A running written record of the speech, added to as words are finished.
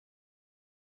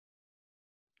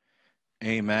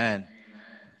Amen.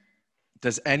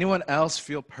 Does anyone else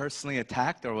feel personally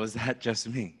attacked, or was that just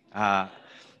me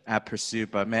at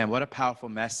Pursuit? But man, what a powerful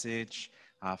message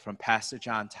from Pastor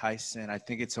John Tyson. I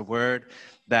think it's a word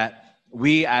that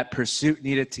we at Pursuit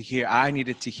needed to hear. I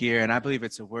needed to hear, and I believe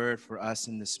it's a word for us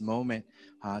in this moment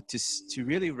to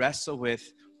really wrestle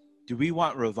with: do we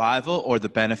want revival or the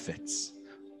benefits?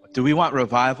 Do we want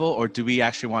revival, or do we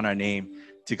actually want our name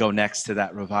to go next to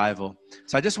that revival?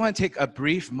 So I just want to take a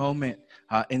brief moment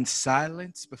in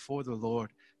silence before the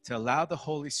Lord to allow the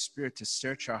Holy Spirit to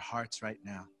search our hearts right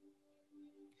now.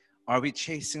 Are we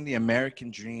chasing the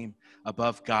American dream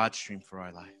above God's dream for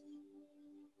our life?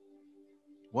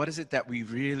 What is it that we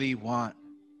really want?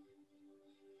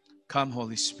 Come,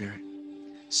 Holy Spirit,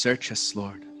 search us,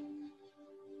 Lord.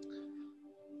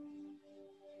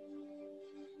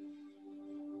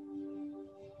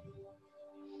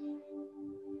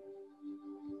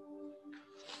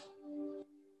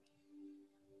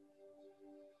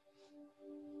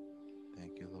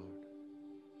 Thank you, Lord.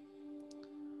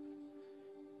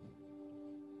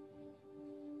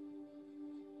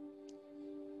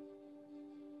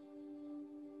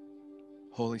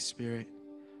 Holy Spirit,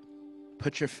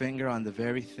 put your finger on the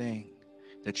very thing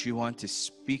that you want to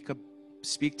speak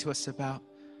to us about,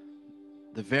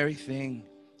 the very thing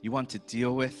you want to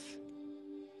deal with.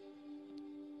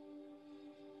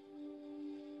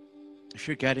 If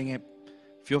you're getting it,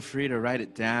 feel free to write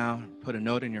it down, put a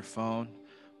note in your phone,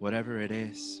 whatever it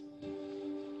is.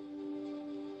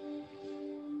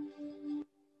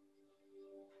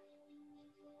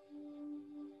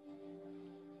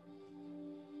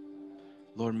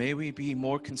 Lord, may we be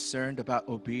more concerned about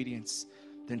obedience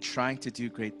than trying to do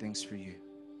great things for you.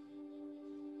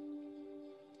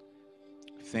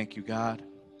 Thank you, God.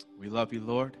 We love you,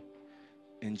 Lord.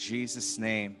 In Jesus'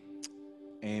 name,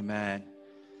 amen.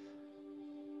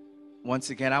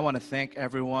 Once again, I want to thank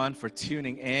everyone for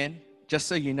tuning in. Just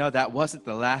so you know, that wasn't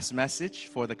the last message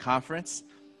for the conference.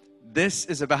 This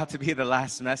is about to be the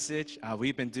last message.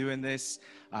 We've been doing this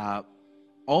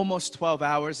almost 12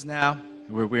 hours now.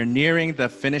 We're nearing the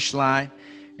finish line,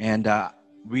 and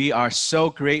we are so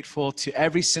grateful to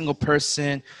every single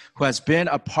person who has been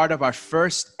a part of our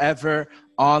first ever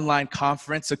online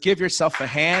conference. So give yourself a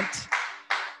hand.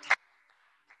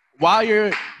 While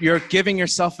you're giving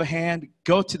yourself a hand,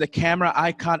 go to the camera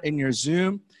icon in your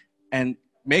Zoom and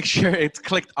make sure it's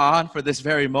clicked on for this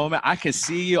very moment. I can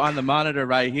see you on the monitor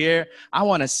right here. I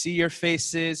want to see your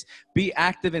faces. Be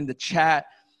active in the chat.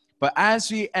 But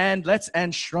as we end, let's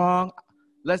end strong.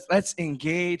 Let's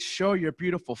engage. Show your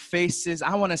beautiful faces.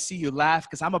 I want to see you laugh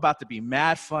because I'm about to be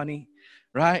mad funny,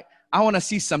 right? I want to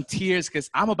see some tears because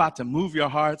I'm about to move your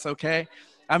hearts, okay?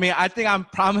 I mean, I think I'm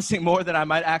promising more than I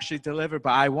might actually deliver,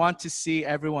 but I want to see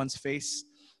everyone's face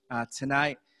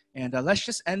tonight. And let's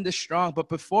just end this strong. But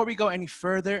before we go any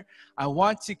further, I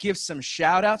want to give some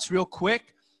shout outs real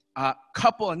quick.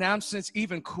 Couple announcements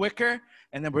even quicker,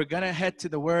 and then we're going to head to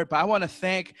the word. But I want to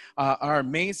thank our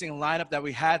amazing lineup that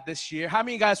we had this year. How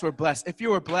many of you guys were blessed? If you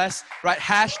were blessed, write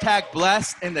hashtag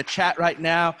blessed in the chat right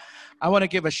now. I want to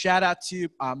give a shout out to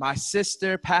my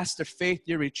sister, Pastor Faith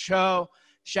Yuri Cho.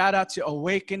 Shout out to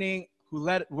Awakening, who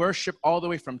led worship all the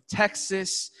way from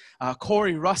Texas.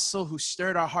 Corey Russell, who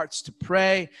stirred our hearts to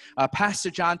pray.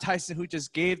 Pastor John Tyson, who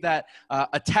just gave that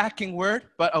attacking word,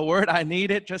 but a word I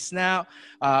needed just now.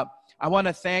 I want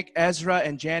to thank Ezra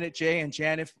and Janet J. and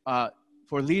Janet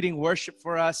for leading worship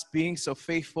for us, being so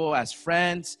faithful as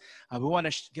friends. We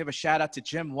want to give a shout out to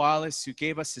Jim Wallace, who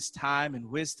gave us his time and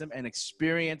wisdom and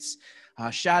experience.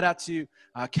 Shout out to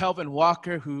Kelvin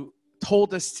Walker, who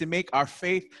told us to make our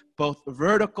faith both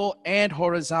vertical and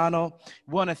horizontal.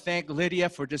 We want to thank Lydia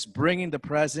for just bringing the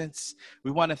presence. We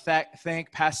want to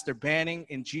thank Pastor Banning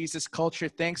in Jesus Culture.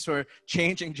 Thanks for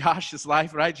changing Josh's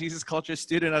life, right? Jesus Culture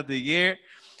Student of the Year.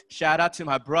 Shout out to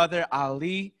my brother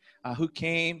Ali, who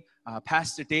came.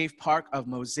 Pastor Dave Park of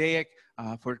Mosaic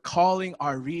for calling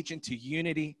our region to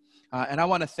unity. And I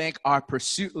want to thank our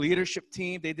Pursuit leadership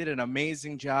team. They did an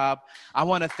amazing job. I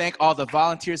want to thank all the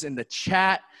volunteers in the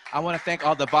chat. I want to thank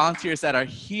all the volunteers that are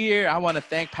here. I want to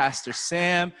thank Pastor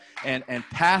Sam and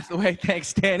Pathway.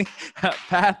 Thanks, Danny.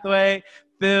 Pathway,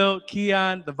 Phil,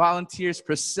 Keon, the volunteers,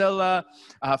 Priscilla,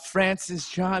 Francis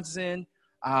Johnson.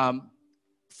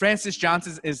 Francis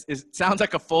Johnson sounds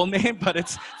like a full name, but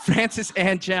it's Francis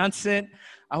Ann Johnson.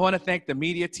 I want to thank the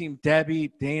media team,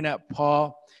 Debbie, Dana,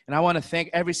 Paul. And I want to thank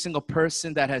every single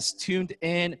person that has tuned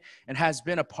in and has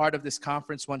been a part of this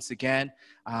conference once again.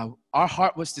 Our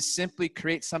heart was to simply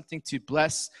create something to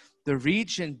bless the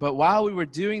region. But while we were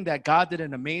doing that, God did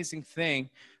an amazing thing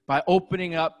by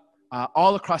opening up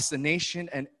all across the nation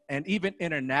and even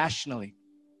internationally.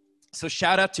 So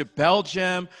shout out to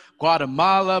Belgium,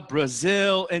 Guatemala,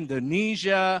 Brazil,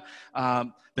 Indonesia,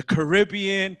 the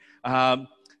Caribbean,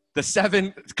 the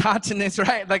 7 continents,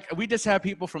 right? Like we just have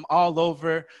people from all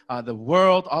over the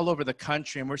world, all over the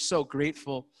country, and we're so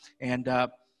grateful. And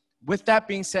with that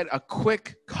being said, a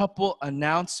quick couple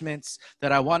announcements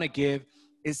that I want to give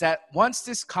is that once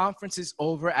this conference is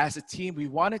over, as a team, we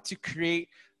wanted to create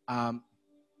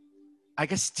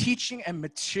teaching and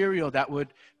material that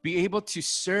would be able to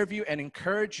serve you and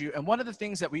encourage you. And one of the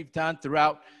things that we've done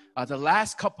throughout the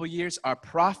last couple of years are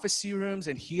prophecy rooms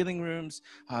and healing rooms,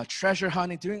 treasure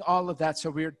hunting, doing all of that. So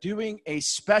we're doing a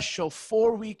special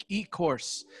 4-week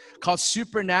e-course called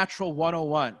Supernatural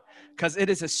 101, because it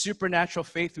is a supernatural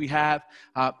faith we have.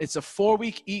 It's a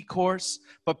 4-week e-course,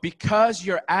 but because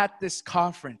you're at this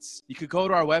conference, you could go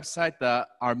to our website.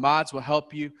 Our mods will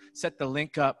help you set the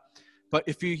link up. But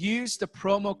if you use the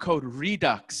promo code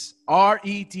REDUX,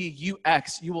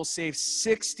 REDUX, you will save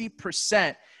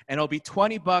 60%, and it'll be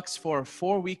 $20 for a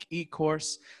 4-week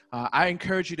e-course. I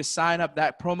encourage you to sign up.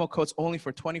 That promo code's only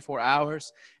for 24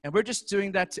 hours. And we're just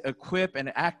doing that to equip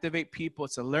and activate people.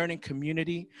 It's a learning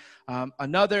community.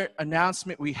 Another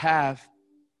announcement we have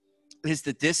is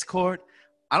the Discord.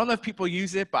 I don't know if people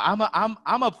use it, but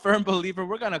I'm a firm believer.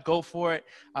 We're going to go for it.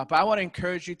 But I want to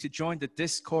encourage you to join the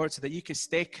Discord so that you can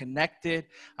stay connected.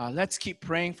 Let's keep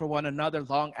praying for one another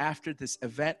long after this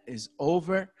event is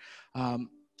over.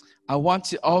 I want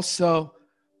to also,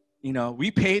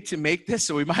 we paid to make this,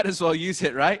 so we might as well use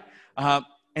it, right?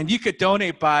 And you could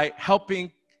donate by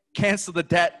helping cancel the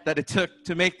debt that it took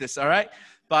to make this, all right?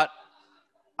 But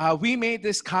we made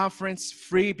this conference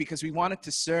free because we wanted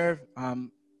to serve,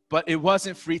 but it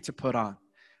wasn't free to put on.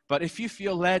 But if you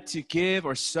feel led to give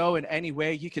or sow in any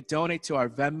way, you could donate to our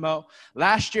Venmo.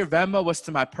 Last year, Venmo was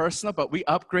to my personal, but we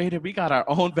upgraded. We got our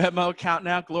own Venmo account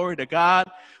now. Glory to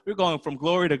God. We're going from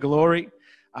glory to glory.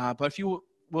 But if you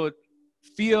would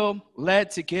feel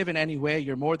led to give in any way,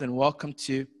 you're more than welcome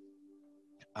to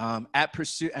at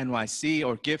Pursuit NYC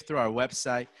or give through our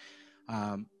website.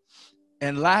 And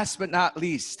last but not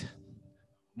least,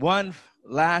 one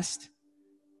last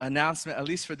announcement, at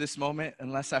least for this moment,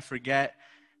 unless I forget.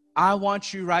 I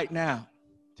want you right now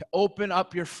to open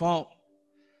up your phone,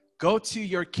 go to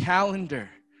your calendar,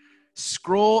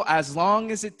 scroll as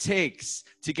long as it takes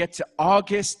to get to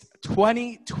August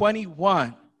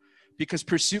 2021, because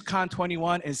PursuitCon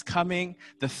 21 is coming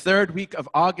the 3rd week of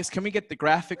August. Can we get the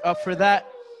graphic up for that?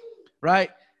 Right?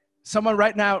 Someone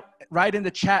right now, write in the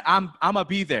chat, I'm gonna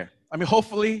be there. I mean,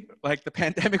 hopefully, like the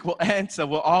pandemic will end, so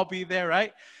we'll all be there,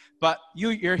 right? But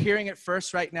you're hearing it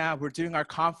first right now. We're doing our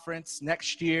conference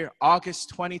next year, August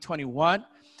 2021,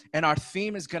 and our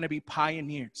theme is going to be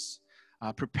pioneers,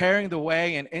 preparing the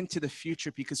way and into the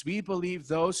future, because we believe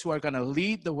those who are going to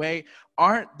lead the way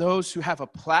aren't those who have a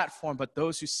platform, but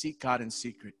those who seek God in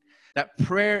secret. That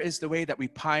prayer is the way that we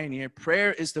pioneer.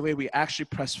 Prayer is the way we actually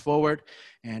press forward,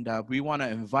 and we want to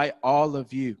invite all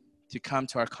of you to come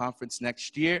to our conference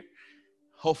next year.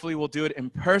 Hopefully, we'll do it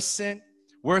in person.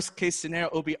 Worst case scenario,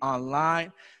 it'll be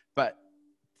online. But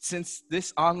since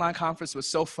this online conference was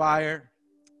so fire,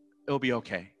 it'll be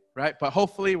okay, right? But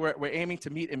hopefully, we're aiming to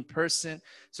meet in person.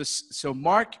 So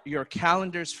mark your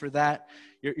calendars for that.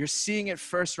 You're seeing it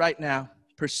first right now.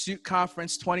 Pursuit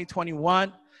Conference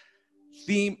 2021.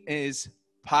 Theme is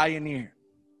Pioneer.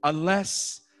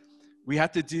 Unless we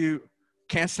have to do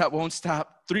Can't Stop, Won't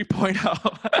Stop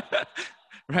 3.0,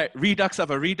 right? Redux of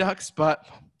a redux, but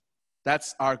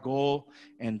that's our goal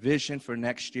and vision for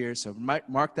next year. So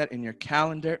mark that in your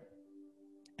calendar.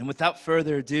 And without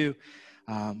further ado,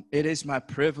 it is my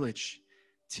privilege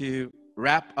to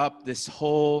wrap up this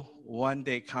whole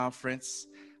one-day conference.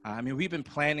 I mean, we've been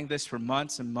planning this for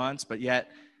months and months, but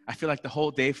yet I feel like the whole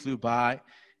day flew by.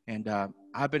 And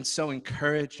I've been so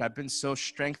encouraged. I've been so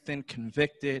strengthened,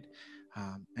 convicted.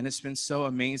 And it's been so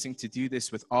amazing to do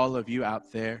this with all of you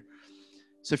out there.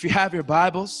 So if you have your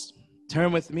Bibles,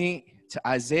 turn with me to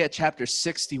Isaiah chapter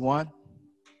 61.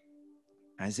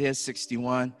 Isaiah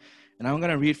 61. And I'm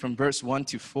going to read from verse 1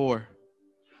 to 4.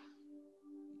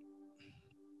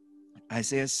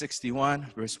 Isaiah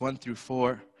 61, verse 1 through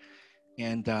 4.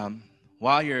 And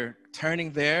while you're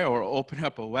turning there or opening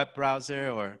up a web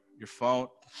browser or your phone,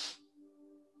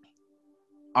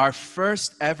 our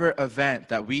first ever event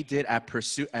that we did at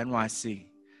Pursuit NYC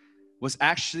was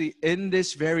actually in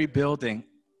this very building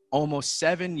almost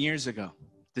 7 years ago,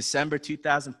 December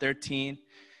 2013.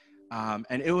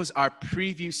 And it was our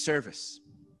preview service.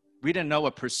 We didn't know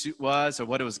what Pursuit was or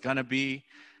what it was going to be.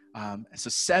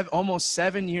 So almost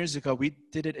 7 years ago, we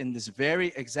did it in this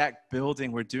very exact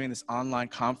building we're doing this online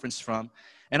conference from.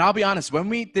 And I'll be honest, when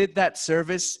we did that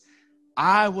service,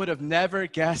 I would have never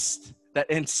guessed that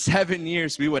in 7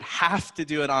 years we would have to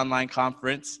do an online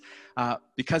conference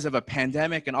because of a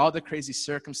pandemic and all the crazy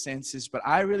circumstances. But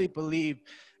I really believe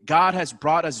God has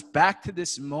brought us back to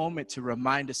this moment to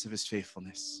remind us of his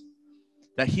faithfulness,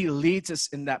 that he leads us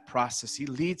in that process. He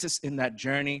leads us in that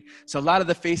journey. So a lot of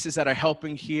the faces that are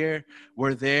helping here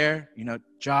were there. You know,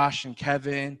 Josh and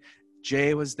Kevin,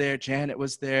 Jay was there, Janet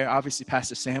was there, obviously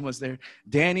Pastor Sam was there.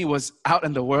 Danny was out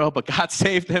in the world, but God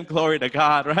saved him, glory to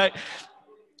God, right?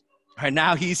 Right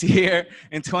now he's here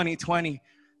in 2020.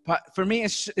 But for me,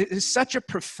 it's such a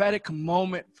prophetic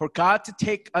moment for God to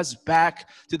take us back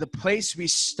to the place we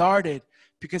started,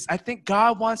 because I think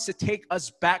God wants to take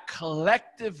us back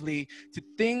collectively to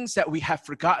things that we have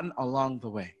forgotten along the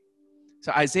way.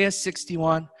 So Isaiah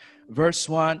 61, verse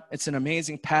 1, it's an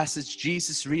amazing passage.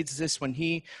 Jesus reads this when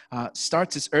he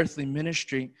starts his earthly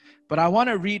ministry. But I want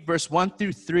to read verse 1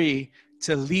 through 3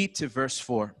 to lead to verse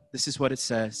 4. This is what it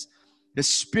says. The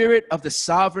Spirit of the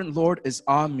sovereign Lord is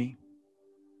on me,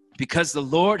 because the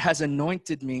Lord has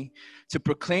anointed me to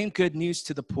proclaim good news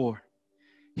to the poor.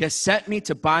 He has sent me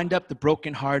to bind up the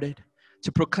brokenhearted,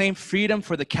 to proclaim freedom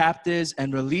for the captives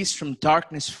and release from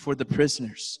darkness for the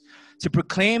prisoners, to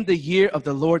proclaim the year of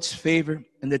the Lord's favor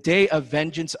and the day of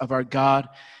vengeance of our God,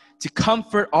 to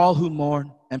comfort all who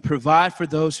mourn and provide for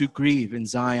those who grieve in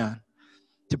Zion,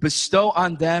 to bestow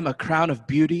on them a crown of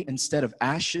beauty instead of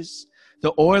ashes,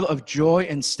 the oil of joy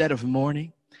instead of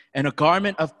mourning, and a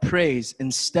garment of praise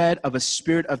instead of a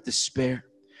spirit of despair.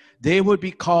 They would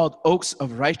be called oaks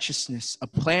of righteousness, a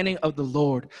planting of the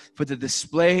Lord for the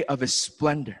display of his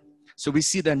splendor. So we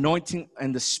see the anointing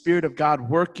and the Spirit of God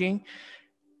working.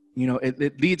 You know,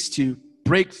 it leads to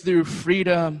breakthrough,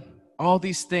 freedom, all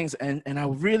these things. And I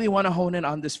really want to hone in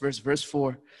on this verse, verse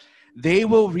 4. They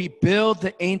will rebuild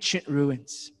the ancient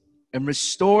ruins and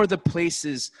restore the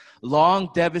places long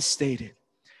devastated.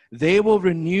 They will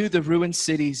renew the ruined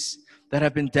cities that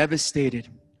have been devastated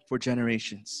for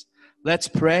generations. Let's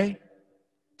pray,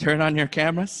 turn on your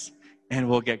cameras, and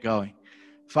we'll get going.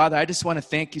 Father, I just want to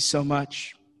thank you so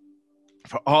much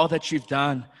for all that you've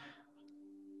done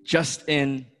just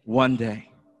in one day.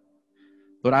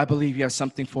 Lord, I believe you have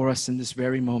something for us in this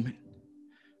very moment.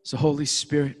 So Holy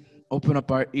Spirit, open up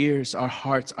our ears, our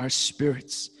hearts, our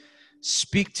spirits.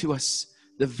 Speak to us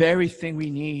the very thing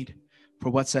we need for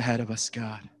what's ahead of us,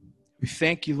 God. We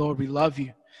thank you, Lord. We love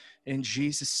you. In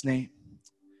Jesus' name,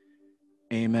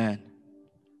 amen.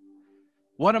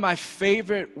 One of my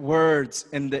favorite words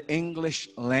in the English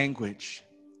language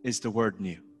is the word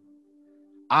new.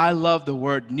 I love the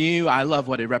word new. I love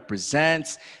what it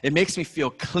represents. It makes me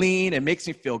feel clean. It makes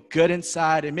me feel good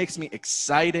inside. It makes me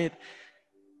excited.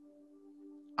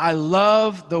 I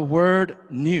love the word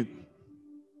new,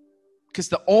 because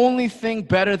the only thing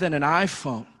better than an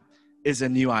iPhone is a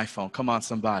new iPhone. Come on,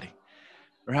 somebody,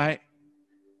 right?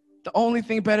 The only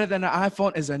thing better than an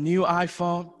iPhone is a new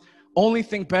iPhone. Only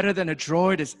thing better than a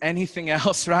Droid is anything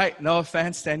else, right? No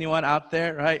offense to anyone out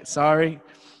there, right? Sorry,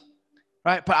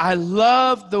 right? But I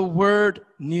love the word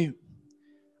new.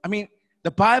 I mean,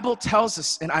 the Bible tells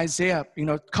us in Isaiah,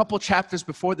 a couple chapters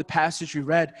before the passage we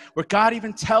read, where God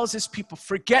even tells his people,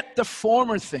 forget the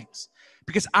former things,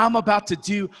 because I'm about to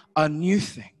do a new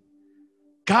thing.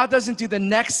 God doesn't do the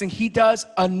next thing. He does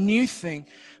a new thing.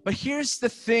 But here's the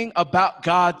thing about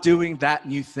God doing that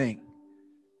new thing,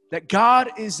 that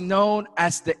God is known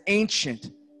as the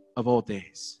Ancient of Old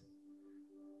Days.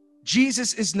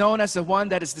 Jesus is known as the one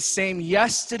that is the same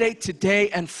yesterday, today,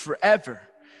 and forever.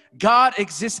 God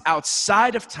exists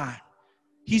outside of time.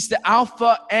 He's the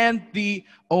Alpha and the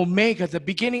Omega, the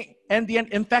beginning and the end.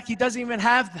 In fact, he doesn't even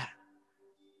have that.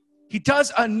 He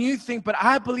does a new thing, but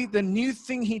I believe the new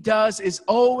thing he does is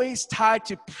always tied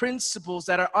to principles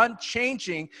that are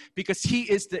unchanging, because he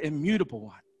is the immutable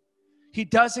one. He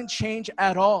doesn't change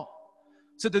at all.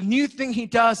 So the new thing he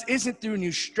does isn't through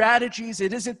new strategies.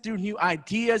 It isn't through new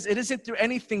ideas. It isn't through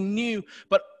anything new,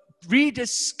 but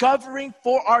rediscovering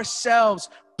for ourselves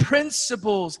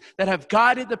principles that have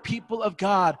guided the people of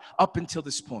God up until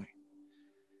this point.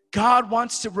 God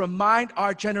wants to remind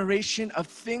our generation of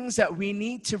things that we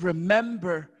need to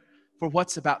remember for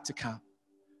what's about to come.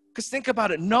 Because think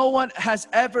about it. No one has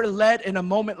ever led in a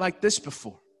moment like this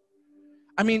before.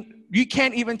 I mean, you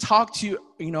can't even talk to,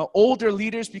 older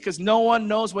leaders, because no one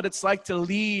knows what it's like to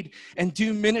lead and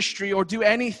do ministry or do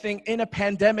anything in a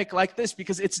pandemic like this,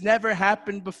 because it's never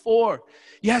happened before.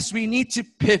 Yes, we need to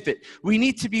pivot. We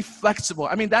need to be flexible.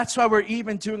 I mean, that's why we're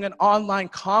even doing an online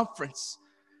conference.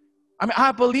 I mean,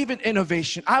 I believe in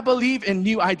innovation. I believe in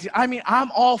new ideas. I mean, I'm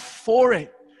all for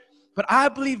it. But I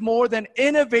believe more than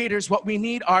innovators, what we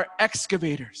need are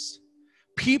excavators.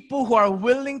 People who are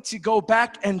willing to go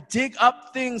back and dig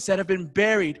up things that have been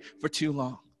buried for too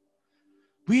long.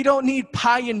 We don't need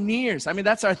pioneers. I mean,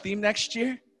 that's our theme next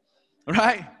year,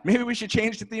 right? Maybe we should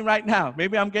change the theme right now.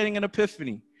 Maybe I'm getting an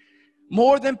epiphany.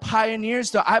 More than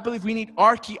pioneers, though, I believe we need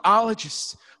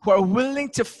archaeologists who are willing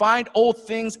to find old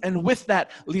things and with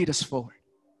that lead us forward.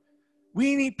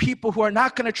 We need people who are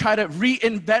not going to try to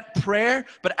reinvent prayer,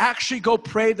 but actually go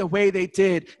pray the way they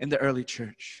did in the early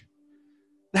church.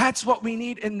 That's what we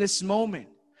need in this moment.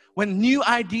 When new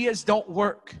ideas don't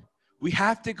work, we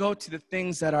have to go to the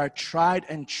things that are tried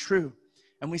and true.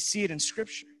 And we see it in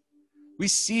Scripture. We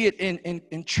see it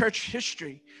in church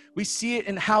history. We see it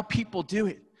in how people do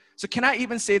it. So can I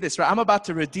even say this, right? I'm about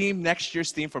to redeem next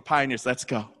year's theme for pioneers. Let's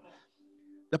go.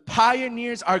 The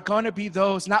pioneers are going to be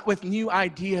those, not with new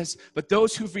ideas, but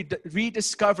those who've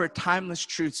rediscovered timeless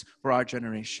truths for our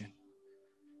generation.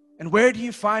 And where do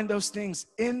you find those things?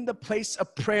 In the place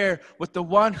of prayer with the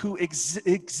one who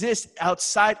exists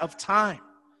outside of time.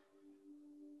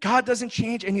 God doesn't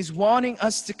change, and he's wanting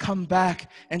us to come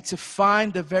back and to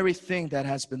find the very thing that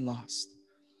has been lost.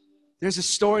 There's a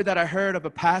story that I heard of a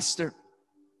pastor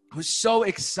who's so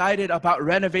excited about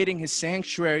renovating his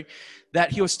sanctuary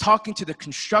that he was talking to the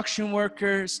construction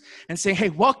workers and saying, hey,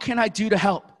 what can I do to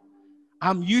help?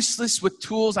 I'm useless with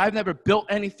tools. I've never built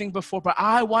anything before, but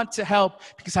I want to help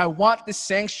because I want this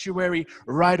sanctuary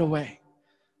right away.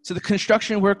 So the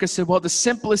construction worker said, well, the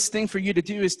simplest thing for you to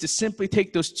do is to simply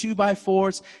take those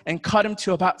 2x4s and cut them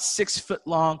to about 6 foot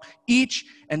long each,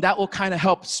 and that will kind of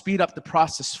help speed up the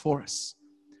process for us.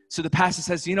 So the pastor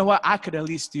says, you know what? I could at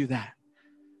least do that.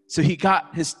 So he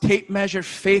got his tape measure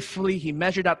faithfully. He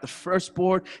measured out the first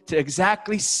board to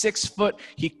exactly 6 foot.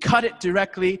 He cut it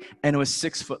directly, and it was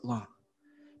 6 foot long.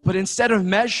 But instead of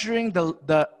measuring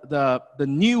the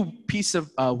new piece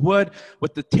of wood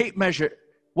with the tape measure,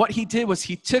 what he did was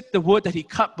he took the wood that he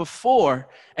cut before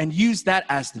and used that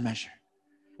as the measure.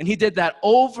 And he did that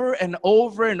over and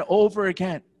over and over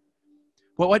again.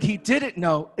 But what he didn't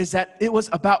know is that it was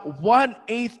about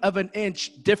 1/8 of an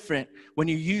inch different when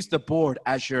you use the board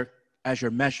as your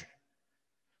measure.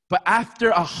 But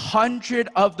after 100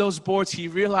 of those boards, he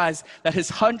realized that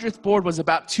his 100th board was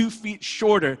about 2 feet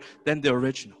shorter than the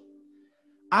original.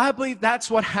 I believe that's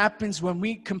what happens when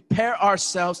we compare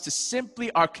ourselves to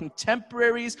simply our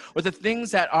contemporaries or the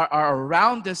things that are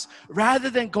around us, rather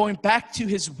than going back to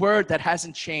his word that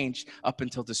hasn't changed up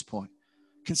until this point.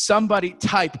 Can somebody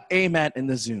type amen in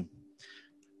the Zoom?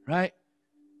 Right?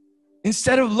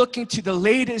 Instead of looking to the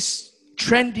latest,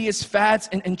 trendiest fads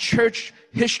in church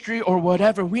history or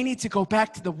whatever, we need to go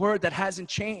back to the word that hasn't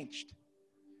changed.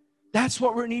 That's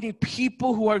what we're needing,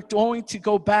 people who are going to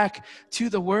go back to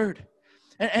the word.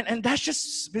 And that's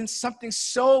just been something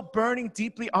so burning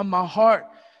deeply on my heart.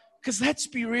 Because let's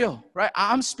be real, right?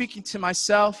 I'm speaking to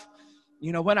myself,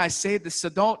 when I say this, so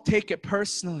don't take it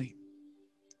personally.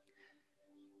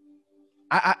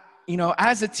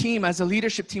 As a team, as a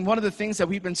leadership team, one of the things that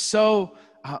we've been so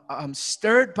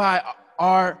stirred by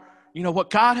are,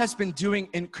 what God has been doing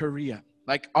in Korea.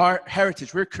 Like our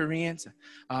heritage, we're Koreans.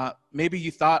 Maybe you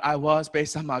thought I was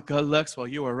based on my good looks. Well,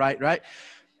 you were right?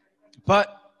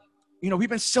 But, we've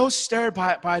been so stirred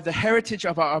by the heritage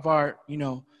of our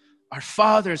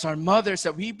fathers, our mothers,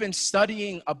 that we've been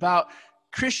studying about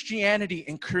Christianity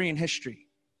in Korean history.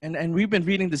 And we've been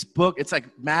reading this book. It's like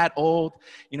mad old.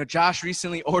 Josh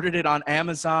recently ordered it on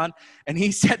Amazon. And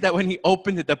he said that when he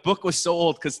opened it, the book was so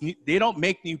old because they don't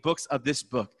make new books of this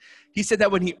book. He said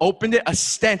that when he opened it, a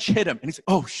stench hit him. And he's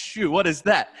like, oh, shoot, what is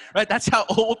that? Right? That's how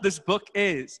old this book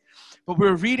is. But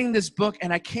we're reading this book,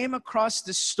 and I came across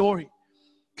this story.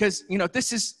 Because,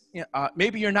 this is,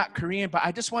 maybe you're not Korean, but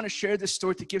I just want to share this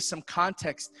story to give some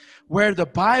context, where the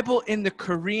Bible in the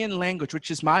Korean language, which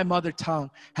is my mother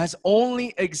tongue, has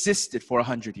only existed for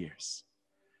 100 years,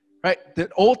 right?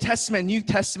 The Old Testament, New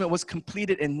Testament was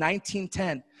completed in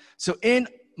 1910. So in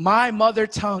my mother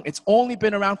tongue, it's only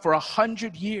been around for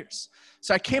 100 years.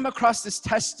 So I came across this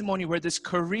testimony where this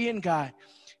Korean guy,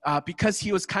 because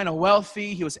he was kind of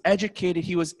wealthy, he was educated,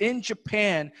 he was in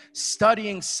Japan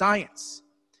studying science.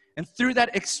 And through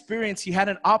that experience, he had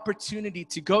an opportunity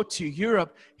to go to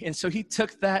Europe. And so he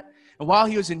took that. And while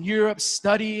he was in Europe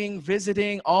studying,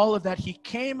 visiting, all of that, he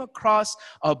came across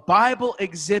a Bible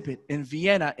exhibit in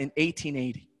Vienna in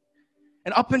 1880.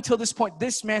 And up until this point,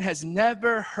 this man has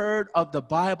never heard of the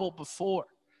Bible before.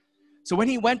 So when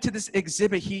he went to this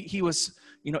exhibit, he was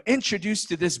introduced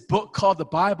to this book called the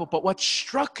Bible. But what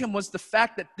struck him was the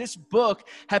fact that this book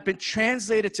had been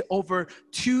translated to over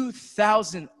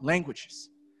 2,000 languages.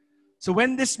 So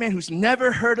when this man who's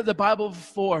never heard of the Bible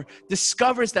before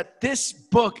discovers that this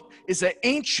book is an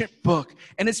ancient book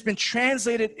and it's been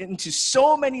translated into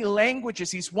so many languages,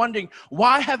 he's wondering,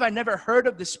 why have I never heard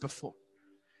of this before?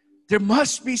 There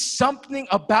must be something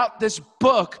about this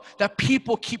book that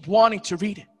people keep wanting to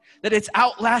read it, that it's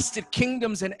outlasted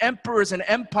kingdoms and emperors and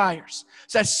empires.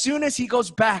 So as soon as he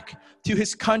goes back to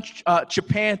his country,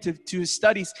 Japan, to his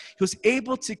studies, he was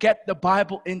able to get the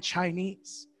Bible in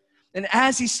Chinese. And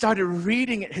as he started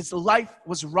reading it, his life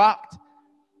was rocked.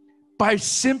 By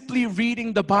simply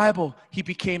reading the Bible, he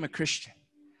became a Christian.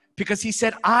 Because he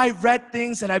said, I read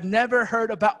things that I've never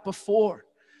heard about before.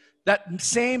 That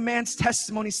same man's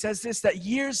testimony says this, that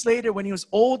years later when he was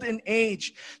old in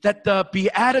age, that the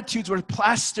Beatitudes were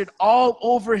plastered all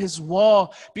over his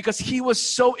wall because he was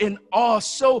so in awe,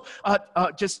 so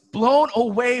just blown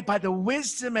away by the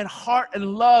wisdom and heart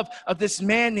and love of this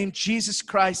man named Jesus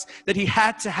Christ that he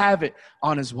had to have it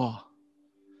on his wall.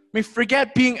 I mean,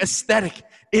 forget being aesthetic.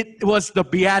 It was the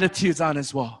Beatitudes on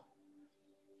his wall.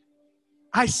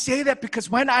 I say that because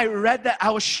when I read that,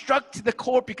 I was struck to the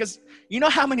core because you know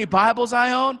how many Bibles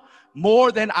I own?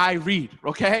 More than I read,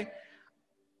 okay?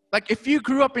 Like if you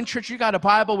grew up in church, you got a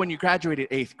Bible when you graduated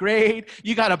 8th grade.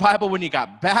 You got a Bible when you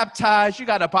got baptized. You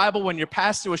got a Bible when your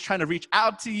pastor was trying to reach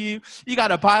out to you. You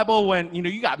got a Bible when,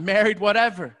 you got married,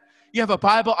 whatever. You have a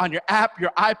Bible on your app,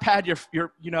 your iPad,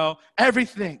 your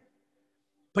everything.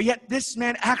 But yet this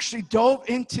man actually dove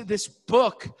into this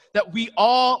book that we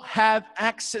all have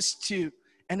access to.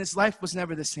 And his life was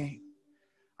never the same.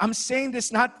 I'm saying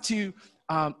this not to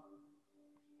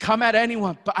come at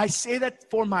anyone, but I say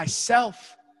that for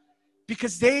myself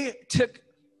because they took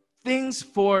things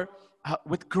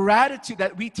with gratitude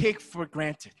that we take for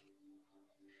granted.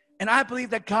 And I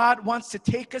believe that God wants to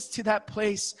take us to that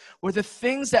place where the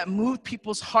things that moved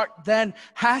people's heart then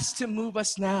has to move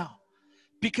us now.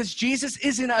 Because Jesus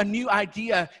isn't a new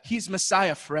idea. He's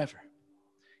Messiah forever.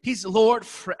 He's Lord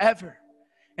forever.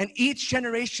 And each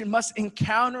generation must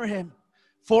encounter him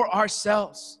for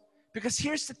ourselves. Because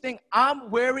here's the thing, I'm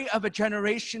wary of a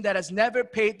generation that has never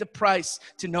paid the price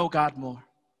to know God more.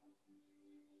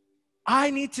 I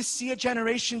need to see a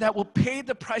generation that will pay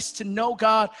the price to know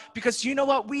God. Because you know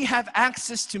what? We have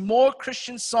access to more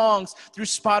Christian songs through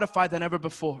Spotify than ever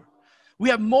before. We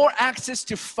have more access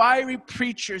to fiery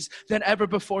preachers than ever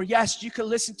before. Yes, you can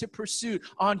listen to Pursuit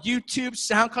on YouTube,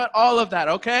 SoundCloud, all of that,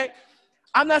 okay?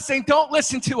 I'm not saying don't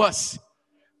listen to us,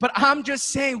 but I'm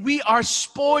just saying we are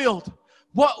spoiled.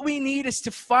 What we need is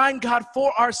to find God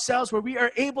for ourselves where we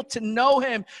are able to know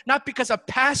him, not because a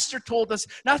pastor told us,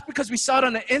 not because we saw it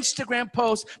on an Instagram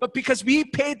post, but because we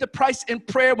paid the price in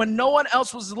prayer when no one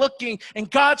else was looking and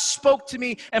God spoke to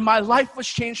me and my life was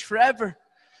changed forever.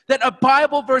 That a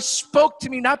Bible verse spoke to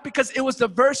me, not because it was the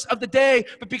verse of the day,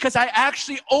 but because I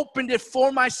actually opened it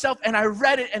for myself and I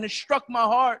read it and it struck my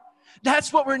heart.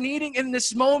 That's what we're needing in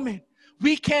this moment.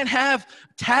 We can't have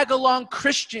tag-along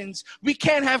Christians. We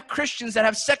can't have Christians that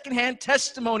have secondhand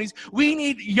testimonies. We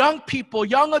need young people,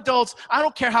 young adults. I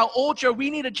don't care how old you are. We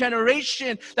need a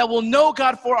generation that will know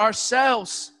God for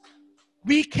ourselves.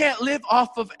 We can't live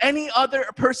off of any other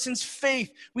person's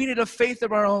faith. We need a faith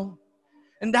of our own.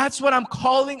 And that's what I'm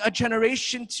calling a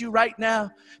generation to right now,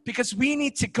 because we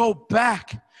need to go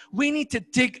back. We need to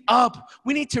dig up.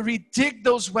 We need to redig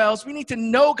those wells. We need to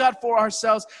know God for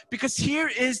ourselves, because here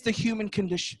is the human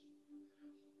condition.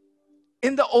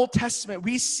 In the Old Testament,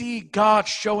 we see God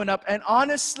showing up, and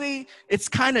honestly, it's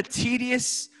kind of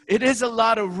tedious. It is a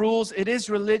lot of rules. It is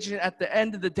religion at the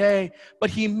end of the day, but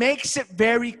he makes it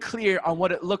very clear on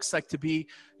what it looks like to be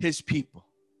his people.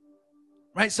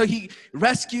 Right, so he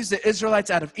rescues the Israelites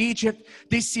out of Egypt.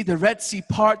 They see the Red Sea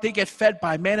part. They get fed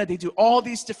by manna. They do all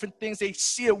these different things. They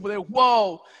see it. They're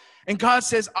whoa. And God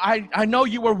says, I know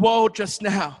you were whoa just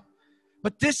now,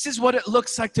 but this is what it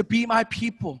looks like to be my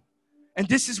people. And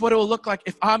this is what it will look like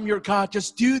if I'm your God.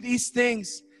 Just do these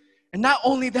things. And not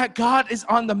only that, God is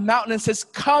on the mountain and says,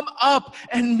 come up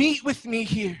and meet with me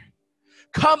here.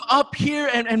 Come up here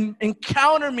and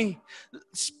encounter me.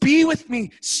 Be with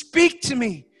me. Speak to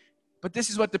me. But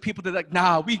this is what the people did, like,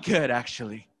 nah, we good,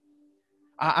 actually.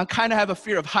 I kind of have a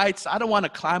fear of heights. I don't want to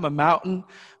climb a mountain.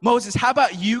 Moses, how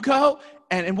about you go,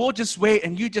 and we'll just wait,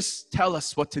 and you just tell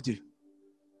us what to do.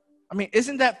 I mean,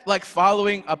 isn't that like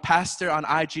following a pastor on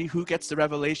IG who gets the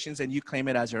revelations and you claim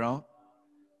it as your own?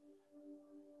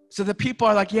 So the people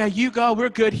are like, yeah, you go, we're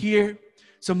good here.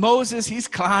 So Moses, he's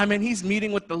climbing, he's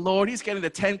meeting with the Lord, he's getting the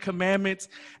 10 commandments.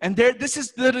 And this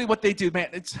is literally what they do, man.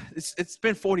 It's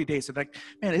been 40 days. So they're like,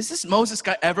 man, is this Moses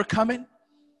guy ever coming?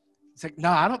 It's like,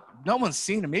 no, no one's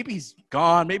seen him. Maybe he's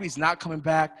gone, maybe he's not coming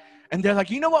back. And they're like,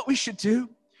 you know what we should do?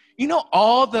 You know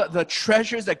all the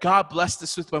treasures that God blessed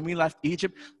us with when we left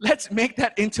Egypt? Let's make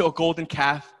that into a golden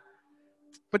calf.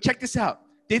 But check this out.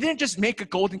 They didn't just make a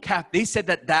golden calf. They said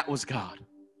that that was God.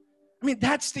 I mean,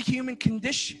 that's the human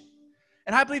condition.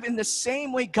 And I believe in the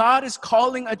same way, God is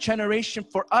calling a generation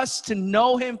for us to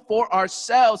know him for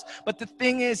ourselves. But the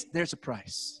thing is, there's a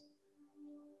price.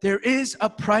 There is a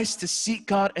price to seek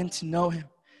God and to know him.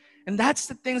 And that's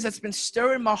the things that's been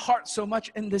stirring my heart so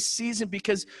much in this season,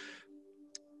 because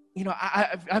you know,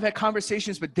 I've had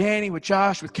conversations with Danny, with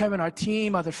Josh, with Kevin, our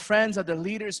team, other friends, other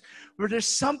leaders, where there's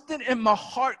something in my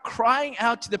heart crying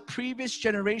out to the previous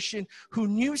generation who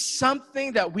knew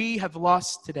something that we have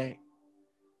lost today.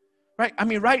 Right? I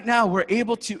mean, right now we're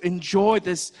able to enjoy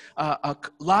this a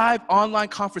live online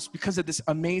conference because of this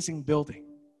amazing building.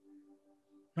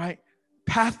 Right?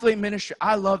 Pathway Ministry,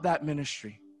 I love that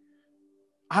ministry.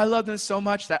 I love them so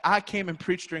much that I came and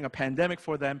preached during a pandemic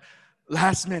for them.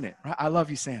 Last minute, right? I love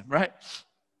you, Sam, right?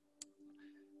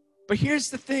 But here's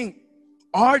the thing.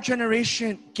 Our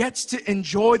generation gets to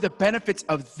enjoy the benefits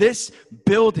of this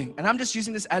building. And I'm just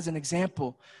using this as an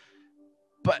example.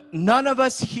 But none of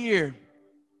us here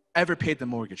ever paid the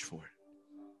mortgage for it.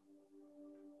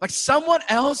 Like someone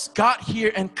else got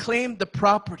here and claimed the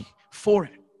property for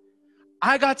it.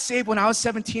 I got saved when I was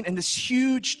 17 in this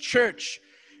huge church.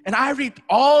 And I reaped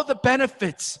all the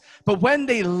benefits. But when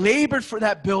they labored for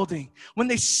that building, when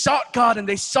they sought God and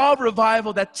they saw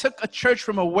revival that took a church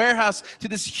from a warehouse to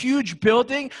this huge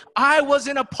building, I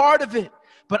wasn't a part of it,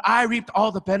 but I reaped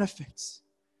all the benefits.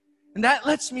 And that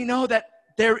lets me know that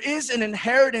there is an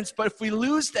inheritance, but if we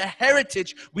lose the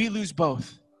heritage, we lose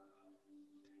both.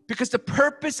 Because the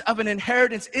purpose of an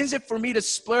inheritance isn't for me to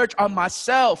splurge on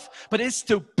myself, but it's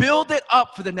to build it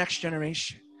up for the next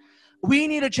generation. We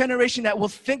need a generation that will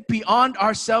think beyond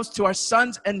ourselves to our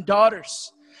sons and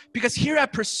daughters. Because here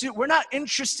at Pursuit, we're not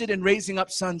interested in raising up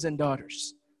sons and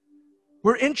daughters.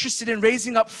 We're interested in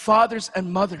raising up fathers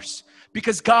and mothers.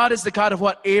 Because God is the God of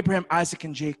what? Abraham, Isaac,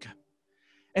 and Jacob.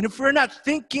 And if we're not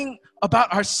thinking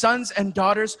about our sons and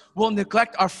daughters, we'll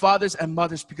neglect our fathers and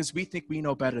mothers because we think we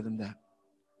know better than them.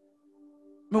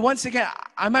 I mean, once again,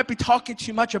 I might be talking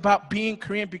too much about being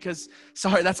Korean because,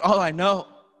 sorry, that's all I know.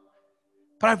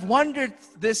 But I've wondered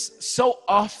this so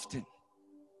often,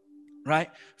 right,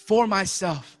 for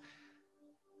myself.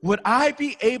 Would I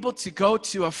be able to go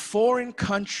to a foreign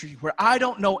country where I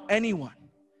don't know anyone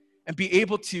and be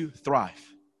able to thrive?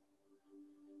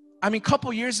 I mean, a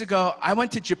couple years ago, I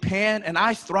went to Japan and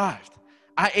I thrived.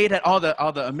 I ate at all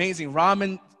the amazing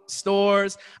ramen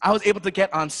stores. I was able to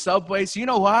get on subways. You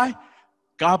know why?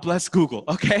 God bless Google,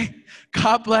 okay?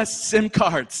 God bless SIM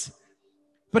cards.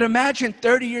 But imagine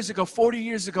 30 years ago, 40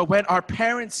 years ago, when our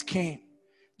parents came.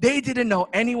 They didn't know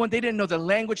anyone. They didn't know the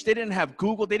language. They didn't have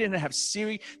Google. They didn't have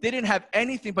Siri. They didn't have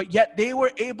anything, but yet they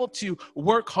were able to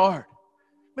work hard.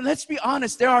 But let's be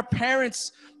honest, there are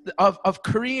parents of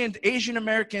Korean, Asian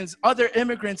Americans, other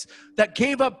immigrants that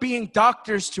gave up being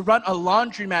doctors to run a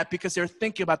laundromat because they're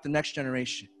thinking about the next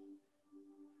generation.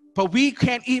 But we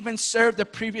can't even serve the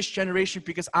previous generation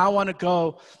because I want to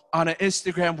go on an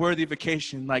Instagram-worthy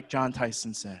vacation, like John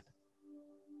Tyson said.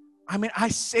 I mean, I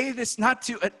say this not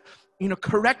to,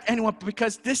 correct anyone, but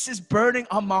because this is burning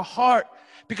on my heart.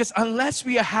 Because unless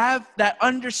we have that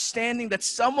understanding that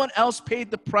someone else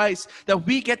paid the price that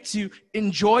we get to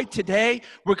enjoy today,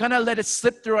 we're going to let it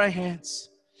slip through our hands.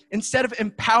 Instead of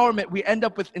empowerment, we end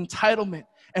up with entitlement,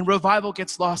 and revival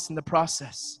gets lost in the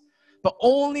process. But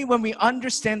only when we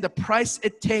understand the price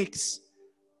it takes,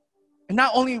 and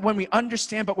not only when we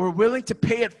understand, but we're willing to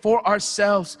pay it for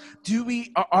ourselves,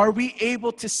 are we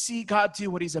able to see God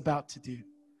do what he's about to do.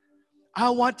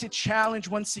 I want to challenge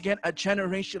once again a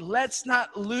generation. Let's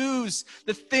not lose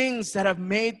the things that have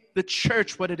made the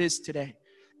church what it is today.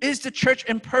 Is the church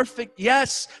imperfect?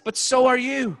 Yes, but so are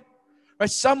you. Right?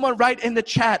 Someone write in the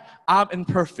chat, I'm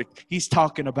imperfect. He's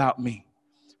talking about me.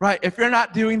 Right? If you're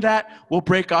not doing that, we'll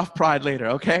break off pride later,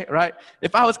 okay? Right?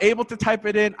 If I was able to type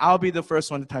it in, I'll be the first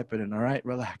one to type it in, all right?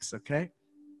 Relax, okay?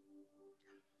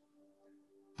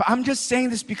 But I'm just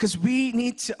saying this because we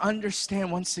need to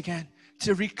understand once again,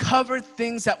 to recover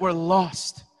things that were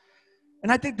lost.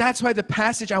 And I think that's why the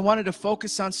passage I wanted to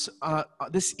focus on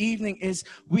this evening is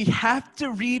we have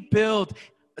to rebuild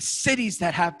cities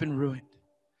that have been ruined.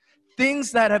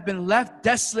 Things that have been left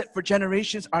desolate for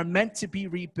generations are meant to be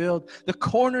rebuilt. The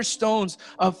cornerstones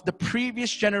of the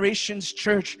previous generation's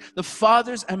church, the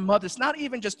fathers and mothers, not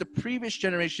even just the previous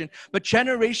generation, but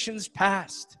generations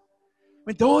past. I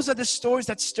mean, those are the stories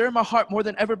that stir my heart more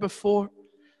than ever before.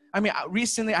 I mean,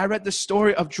 recently I read the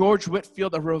story of George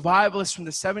Whitefield, a revivalist from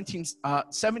the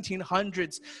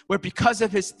 1700s, where because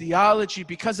of his theology,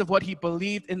 because of what he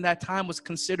believed in that time was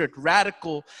considered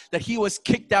radical, that he was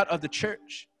kicked out of the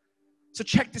church. So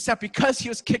check this out. Because he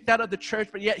was kicked out of the church,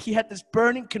 but yet he had this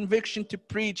burning conviction to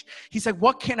preach, he's like,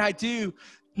 what can I do?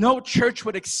 No church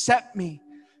would accept me.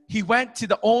 He went to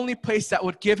the only place that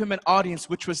would give him an audience,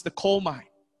 which was the coal mine.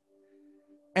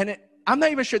 And I'm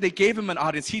not even sure they gave him an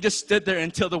audience. He just stood there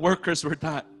until the workers were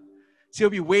done. So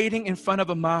he'll be waiting in front of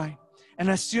a mine. And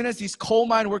as soon as these coal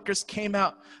mine workers came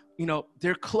out, you know,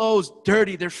 their clothes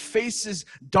dirty, their faces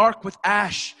dark with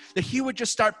ash, that he would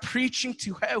just start preaching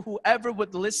to whoever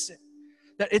would listen.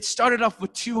 That it started off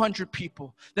with 200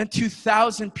 people, then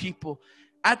 2,000 people.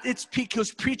 At its peak, he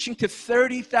was preaching to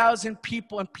 30,000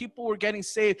 people, and people were getting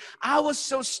saved. I was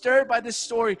so stirred by this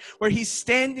story where he's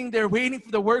standing there waiting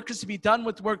for the workers to be done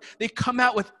with work. They come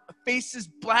out with faces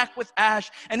black with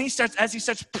ash, and as he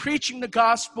starts preaching the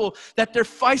gospel, that the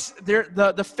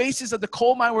faces of the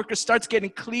coal mine workers starts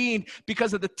getting clean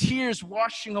because of the tears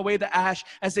washing away the ash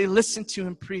as they listen to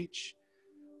him preach.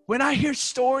 When I hear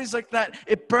stories like that,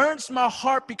 it burns my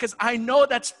heart because I know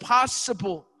that's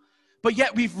possible. But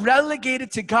yet we've relegated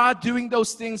to God doing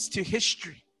those things to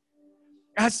history,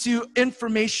 as to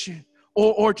information,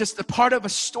 or just a part of a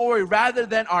story, rather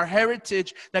than our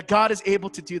heritage, that God is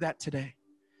able to do that today.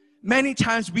 Many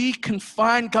times we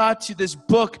confine God to this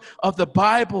book of the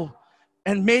Bible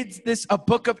and made this a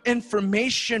book of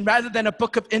information rather than a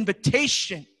book of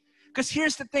invitation. Because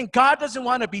here's the thing, God doesn't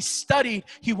want to be studied,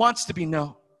 he wants to be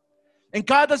known. And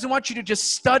God doesn't want you to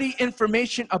just study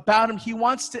information about him. He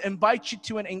wants to invite you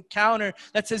to an encounter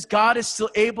that says God is still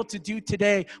able to do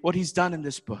today what he's done in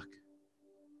this book.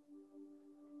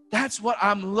 That's what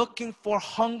I'm looking for,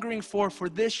 hungering for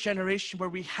this generation, where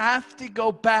we have to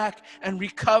go back and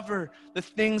recover the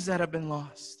things that have been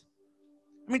lost.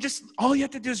 I mean, just all you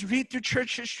have to do is read through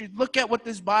church history. Look at what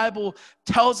this Bible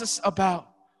tells us about.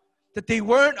 That they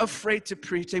weren't afraid to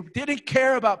preach. They didn't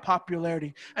care about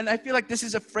popularity. And I feel like this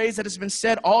is a phrase that has been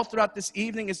said all throughout this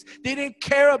evening, is they didn't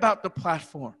care about the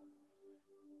platform.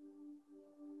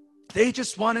 They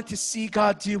just wanted to see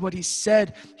God do what he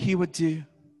said he would do.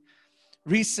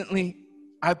 Recently,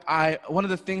 one of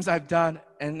the things I've done,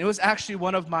 and it was actually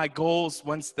one of my goals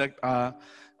once the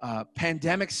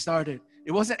pandemic started.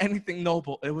 It wasn't anything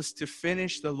noble. It was to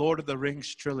finish the Lord of the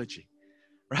Rings trilogy.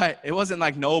 Right? It wasn't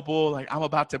like noble, like I'm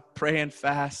about to pray and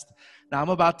fast. Now I'm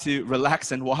about to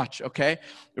relax and watch, okay?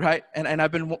 Right? And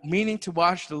I've been meaning to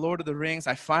watch The Lord of the Rings.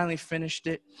 I finally finished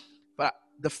it. But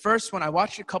the first one, I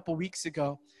watched it a couple weeks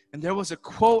ago, and there was a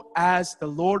quote as The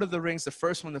Lord of the Rings, the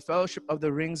first one, the Fellowship of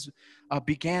the Rings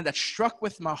began, that struck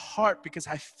with my heart because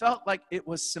I felt like it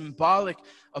was symbolic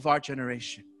of our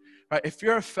generation. Right? If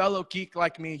you're a fellow geek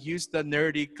like me, use the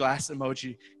nerdy glass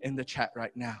emoji in the chat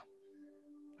right now.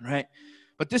 Right?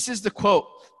 But this is the quote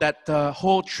that the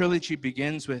whole trilogy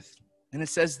begins with. And it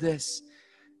says this: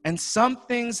 and some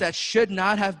things that should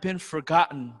not have been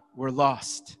forgotten were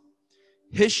lost.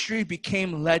 History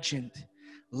became legend.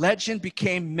 Legend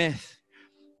became myth.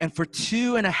 And for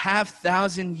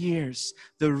 2,500 years,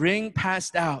 the ring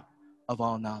passed out of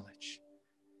all knowledge.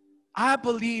 I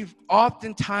believe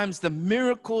oftentimes the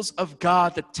miracles of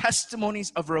God, the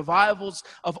testimonies of revivals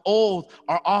of old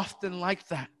are often like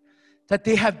that. That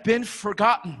they have been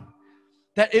forgotten,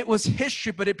 that it was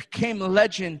history, but it became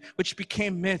legend, which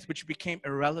became myth, which became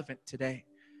irrelevant today.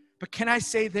 But can I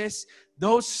say this?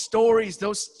 Those stories,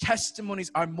 those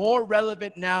testimonies are more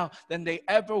relevant now than they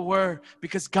ever were,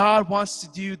 because God wants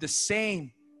to do the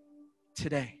same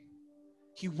today.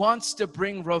 He wants to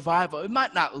bring revival. It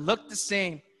might not look the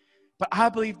same, but I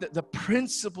believe that the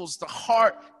principles, the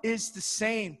heart is the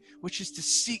same, which is to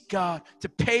seek God, to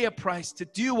pay a price, to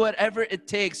do whatever it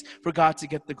takes for God to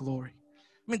get the glory.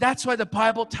 I mean, that's why the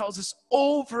Bible tells us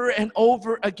over and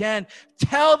over again,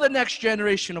 tell the next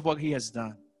generation of what he has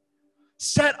done.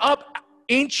 Set up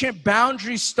ancient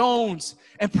boundary stones.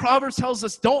 And Proverbs tells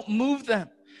us, don't move them.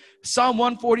 Psalm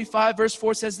 145 verse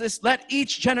 4 says this: let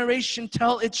each generation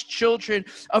tell its children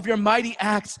of your mighty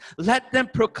acts. Let them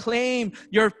proclaim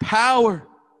your power.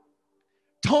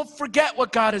 Don't forget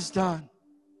what God has done.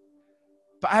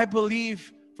 But I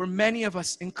believe for many of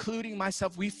us, including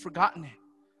myself, we've forgotten it.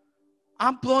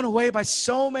 I'm blown away by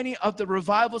so many of the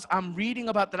revivals I'm reading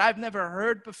about that I've never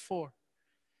heard before.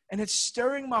 And it's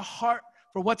stirring my heart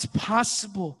for what's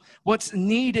possible, what's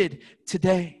needed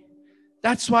today.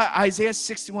 That's why Isaiah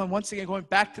 61, once again, going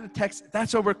back to the text,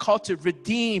 that's what we're called to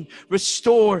redeem,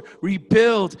 restore,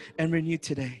 rebuild, and renew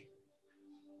today.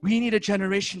 We need a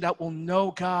generation that will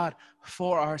know God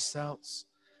for ourselves.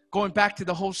 going back to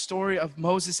the whole story of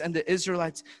Moses and the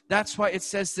Israelites. That's why it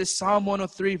says this, Psalm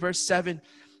 103, verse 7.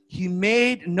 He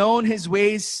made known his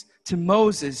ways to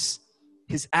Moses,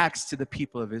 his acts to the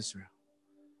people of Israel.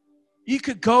 You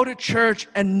could go to church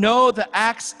and know the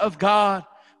acts of God,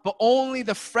 but only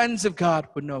the friends of God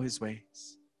would know his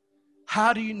ways.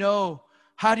 How do you know?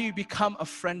 How do you become a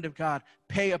friend of God?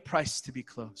 Pay a price to be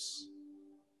close.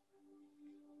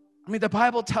 I mean, the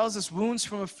Bible tells us wounds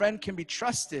from a friend can be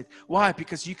trusted. Why?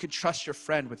 Because you can trust your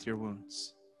friend with your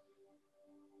wounds.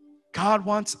 God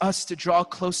wants us to draw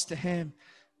close to him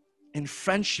in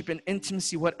friendship and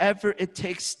intimacy, whatever it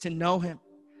takes to know him.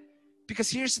 Because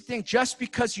here's the thing, just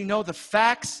because you know the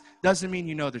facts doesn't mean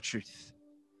you know the truth.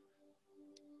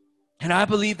 And I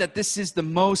believe that this is the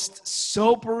most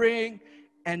sobering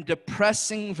and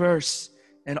depressing verse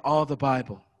in all the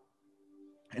Bible.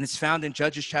 And it's found in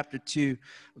Judges chapter 2,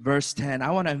 verse 10.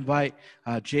 I want to invite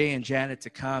Jay and Janet to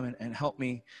come and help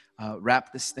me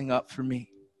wrap this thing up for me.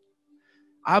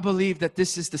 I believe that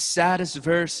this is the saddest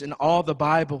verse in all the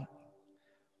Bible.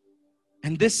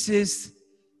 And this is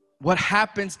what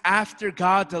happens after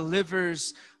God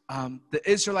delivers the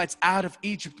Israelites out of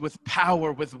Egypt with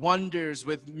power, with wonders,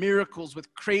 with miracles,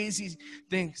 with crazy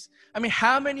things. I mean,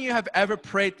 how many of you have ever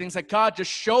prayed things like, God,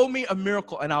 just show me a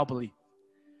miracle and I'll believe?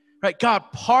 Right?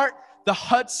 God, part the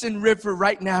Hudson River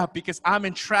right now because I'm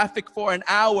in traffic for an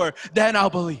hour, then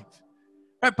I'll believe.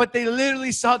 Right? But they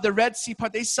literally saw the Red Sea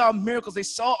part. They saw miracles. They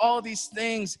saw all these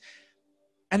things.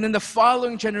 And then the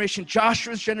following generation,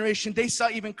 Joshua's generation, they saw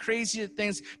even crazier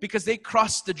things because they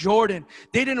crossed the Jordan.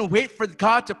 They didn't wait for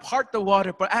God to part the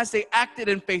water, but as they acted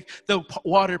in faith, the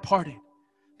water parted.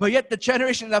 But yet the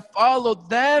generation that followed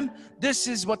them, this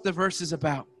is what the verse is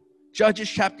about. Judges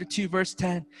chapter 2, verse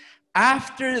 10.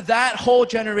 After that whole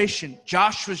generation,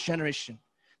 Joshua's generation,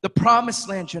 the promised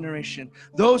land generation,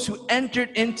 those who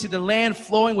entered into the land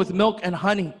flowing with milk and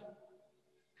honey,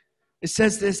 it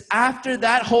says this, after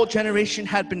that whole generation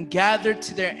had been gathered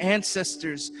to their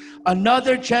ancestors,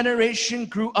 another generation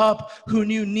grew up who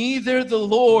knew neither the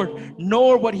Lord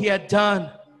nor what he had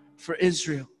done for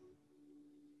Israel.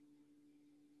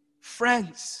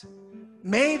 Friends,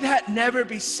 may that never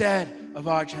be said of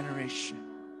our generation.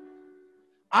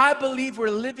 I believe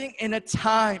we're living in a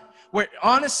time where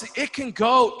honestly it can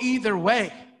go either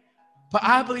way. But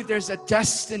I believe there's a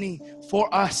destiny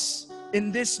for us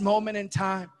in this moment in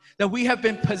time. That we have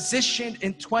been positioned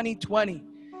in 2020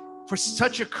 for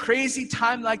such a crazy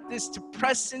time like this to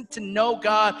press in to know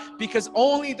God, because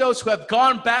only those who have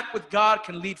gone back with God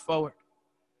can lead forward.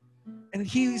 And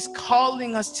he's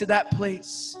calling us to that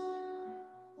place.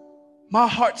 My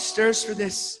heart stirs for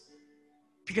this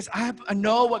because I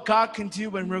know what God can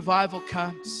do when revival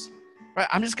comes. Right?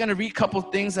 I'm just going to read a couple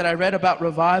things that I read about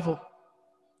revival.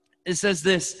 It says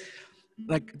this.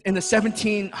 Like in the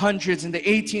 1700s and the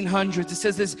 1800s, it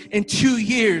says this, in 2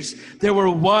 years, there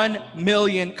were 1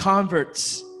 million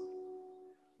converts.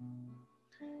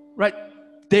 Right?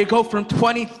 They go from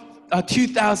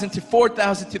 2,000 to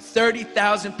 4,000 to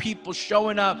 30,000 people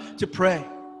showing up to pray.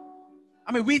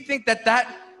 I mean, we think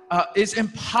that is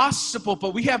impossible,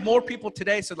 but we have more people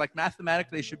today, so like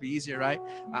mathematically it should be easier, right?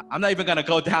 I'm not even gonna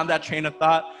go down that train of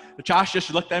thought. Josh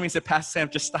just looked at me and said, Pastor Sam,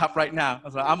 just stop right now. I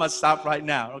was like, I'm gonna stop right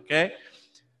now, okay?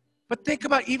 But think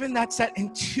about even that said,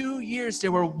 in 2 years,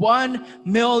 there were 1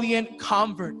 million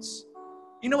converts.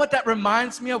 You know what that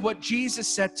reminds me of? What Jesus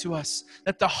said to us,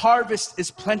 that the harvest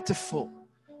is plentiful,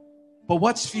 but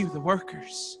what's few? The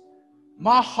workers.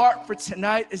 My heart for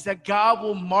tonight is that God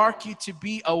will mark you to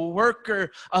be a worker,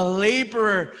 a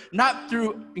laborer, not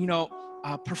through,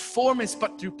 performance,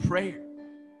 but through prayer.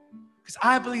 Because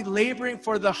I believe laboring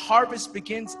for the harvest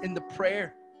begins in the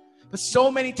prayer. But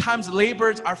so many times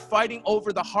laborers are fighting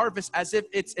over the harvest as if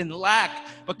it's in lack.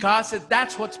 But God says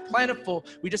that's what's plentiful.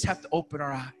 We just have to open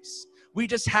our eyes. We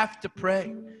just have to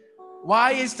pray.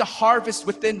 Why is the harvest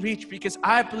within reach? Because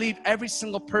I believe every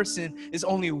single person is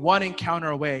only one encounter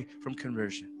away from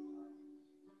conversion.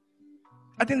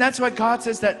 I think that's why God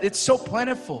says that it's so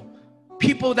plentiful.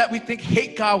 People that we think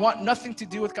hate God, want nothing to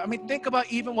do with God. I mean, think about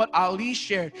even what Ali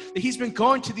shared, that he's been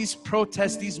going to these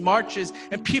protests, these marches,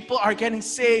 and people are getting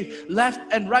saved left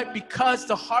and right because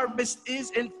the harvest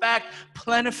is in fact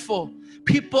plentiful.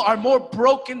 People are more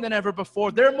broken than ever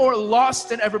before. They're more lost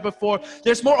than ever before.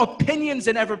 There's more opinions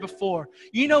than ever before.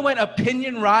 You know when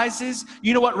opinion rises,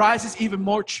 you know what rises? Even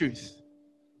more truth.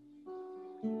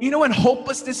 You know when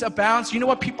hopelessness abounds, you know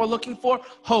what people are looking for?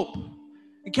 Hope.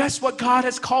 And guess what God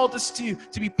has called us to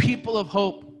be people of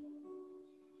hope.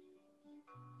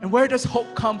 And where does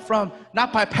hope come from?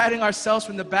 Not by patting ourselves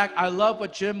from the back. I love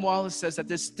what Jim Wallace says, that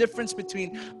there's difference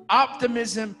between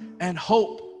optimism and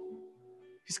hope.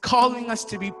 He's calling us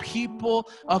to be people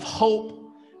of hope.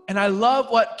 And I love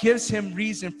what gives him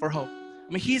reason for hope.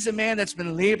 I mean, he's a man that's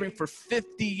been laboring for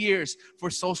 50 years for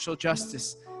social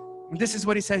justice. And this is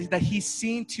what he says, that he's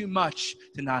seen too much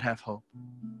to not have hope.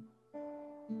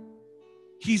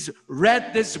 He's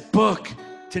read this book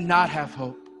to not have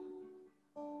hope.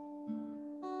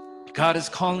 God is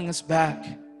calling us back.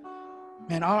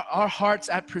 Man, our hearts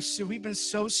at Pursue, we've been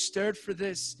so stirred for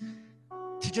this,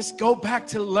 to just go back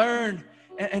to learn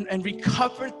and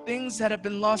recover things that have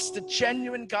been lost, the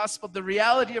genuine gospel, the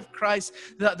reality of Christ,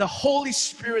 the Holy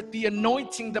Spirit, the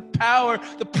anointing, the power,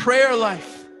 the prayer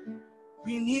life.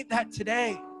 We need that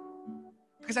today.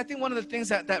 Because I think one of the things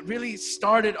that really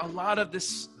started a lot of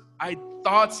this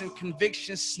thoughts and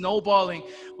convictions snowballing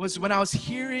was when I was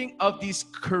hearing of these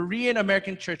Korean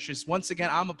American churches. Once again,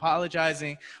 I'm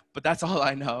apologizing, but that's all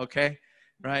I know, okay?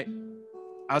 Right?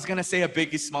 I was going to say a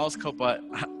Biggie Smalls quote, but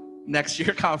next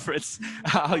year conference,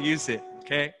 I'll use it,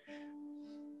 okay?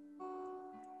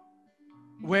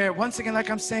 Where, once again,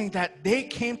 like I'm saying, that they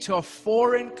came to a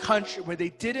foreign country where they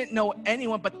didn't know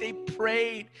anyone, but they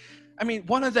prayed. I mean,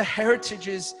 one of the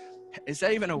heritages, is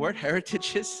that even a word,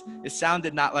 heritages? It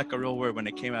sounded not like a real word when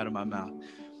it came out of my mouth.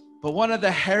 But one of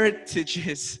the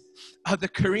heritages of the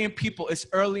Korean people is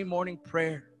early morning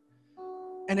prayer.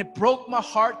 And it broke my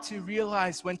heart to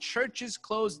realize when churches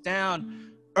closed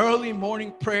down, early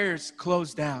morning prayers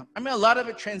closed down. I mean, a lot of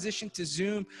it transitioned to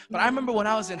Zoom, but I remember when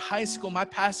I was in high school, my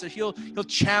pastor, he'll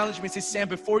challenge me and say, Sam,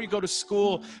 before you go to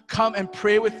school, come and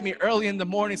pray with me early in the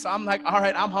morning. So I'm like, all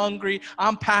right, I'm hungry,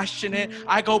 I'm passionate,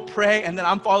 I go pray, and then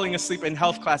I'm falling asleep in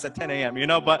health class at 10 a.m.,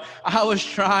 but I was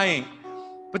trying.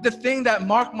 But the thing that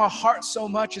marked my heart so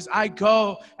much is I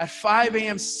go at 5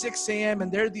 a.m., 6 a.m., and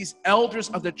there are these elders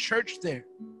of the church there,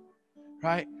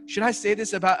 right? Should I say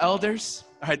this about elders?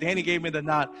 All right, Danny gave me the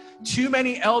nod. Too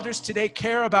many elders today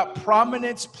care about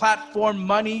prominence, platform,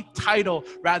 money, title,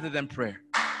 rather than prayer,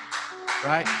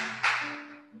 right?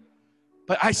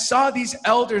 But I saw these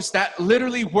elders that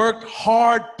literally worked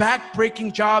hard,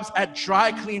 back-breaking jobs at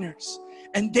dry cleaners.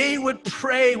 And they would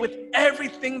pray with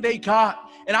everything they got.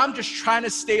 And I'm just trying to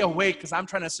stay awake because I'm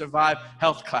trying to survive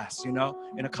health class, in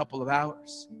a couple of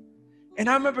hours. And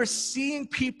I remember seeing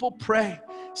people pray,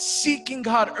 seeking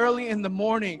God early in the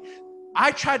morning.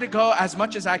 I tried to go as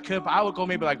much as I could, but I would go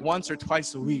maybe like once or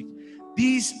twice a week.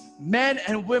 These men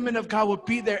and women of God would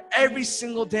be there every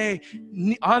single day.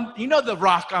 The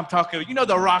rock I'm talking about.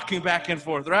 The rocking back and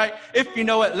forth, right? If you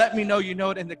know it, let me know you know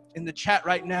it in the chat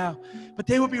right now. But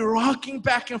they would be rocking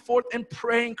back and forth and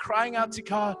praying, crying out to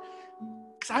God.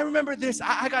 Because I remember this.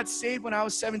 I got saved when I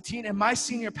was 17, and my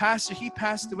senior pastor, he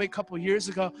passed away a couple of years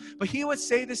ago. But he would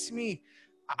say this to me.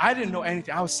 I didn't know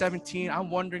anything. I was 17. I'm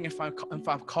wondering if I'm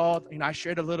called. I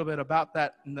shared a little bit about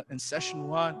that in session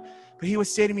 1. But he would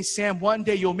say to me, Sam, one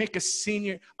day you'll make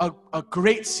a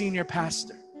great senior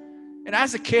pastor. And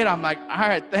as a kid, I'm like, all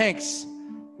right, thanks.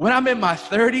 When I'm in my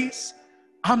 30s,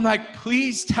 I'm like,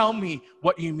 please tell me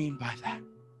what you mean by that.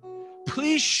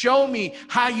 Please show me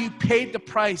how you paid the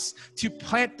price to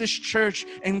plant this church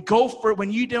and go for it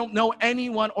when you don't know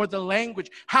anyone or the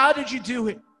language. How did you do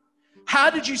it? How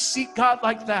did you seek God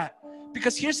like that?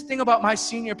 Because here's the thing about my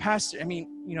senior pastor.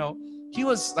 He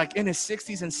was like in his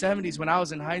 60s and 70s when I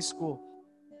was in high school.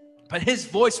 But his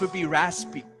voice would be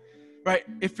raspy, right?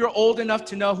 If you're old enough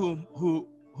to know who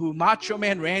Macho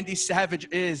Man Randy Savage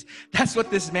is, that's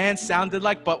what this man sounded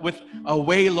like, but with a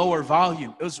way lower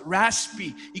volume. It was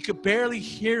raspy. You could barely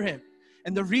hear him.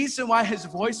 And the reason why his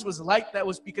voice was like that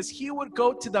was because he would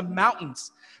go to the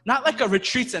mountains. Not like a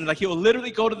retreat center, like he would literally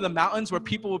go to the mountains where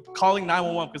people were calling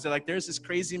 911 because they're like, there's this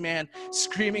crazy man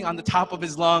screaming on the top of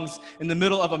his lungs in the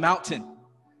middle of a mountain.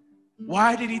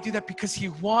 Why did he do that? Because he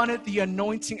wanted the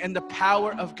anointing and the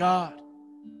power of God.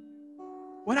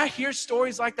 When I hear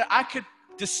stories like that, I could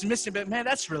dismiss it, but man,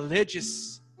 that's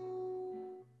religious.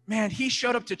 Man, he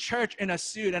showed up to church in a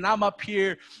suit and I'm up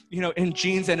here, in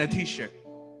jeans and a t-shirt.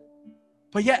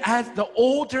 But yet, as the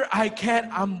older I get,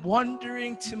 I'm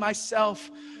wondering to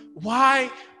myself, why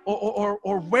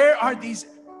or where are these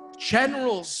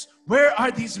generals? Where are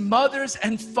these mothers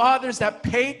and fathers that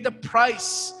paid the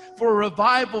price for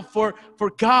revival, for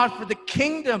God, for the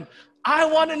kingdom? I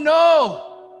want to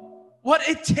know what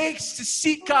it takes to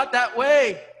seek God that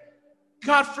way.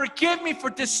 God, forgive me for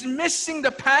dismissing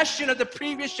the passion of the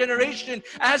previous generation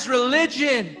as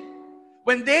religion,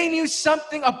 when they knew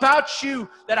something about you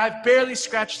that I've barely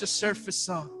scratched the surface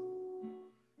on.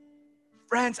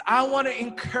 Friends, I want to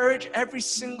encourage every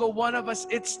single one of us.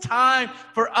 It's time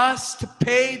for us to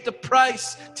pay the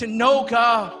price to know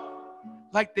God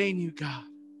like they knew God.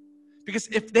 Because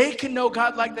if they can know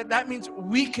God like that, that means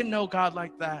we can know God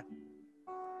like that.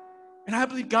 And I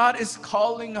believe God is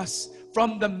calling us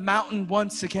from the mountain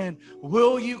once again.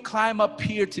 Will you climb up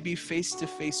here to be face to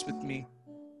face with me?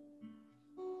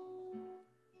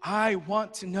 I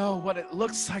want to know what it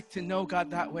looks like to know God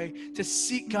that way, to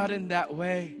seek God in that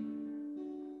way.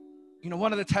 You know,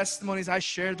 one of the testimonies I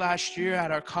shared last year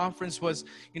at our conference was,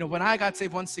 you know, when I got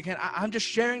saved once again, I'm just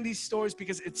sharing these stories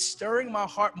because it's stirring my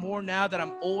heart more now that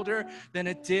I'm older than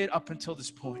it did up until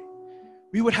this point.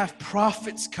 We would have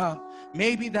prophets come.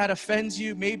 Maybe that offends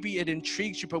you, maybe it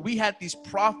intrigues you, but we had these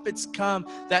prophets come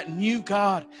that knew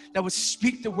God, that would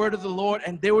speak the word of the Lord,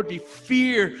 and there would be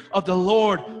fear of the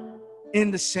Lord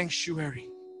in the sanctuary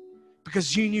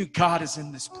because you knew God is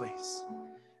in this place.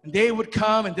 And they would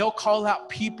come and they'll call out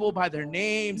people by their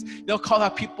names. They'll call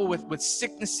out people with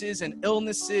sicknesses and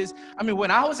illnesses. I mean,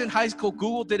 when I was in high school,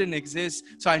 Google didn't exist,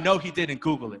 so I know he didn't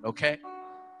Google it, okay?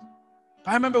 But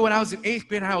I remember when I was in 8th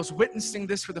grade and I was witnessing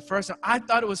this for the first time, I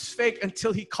thought it was fake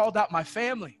until he called out my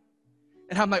family.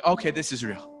 And I'm like, okay, this is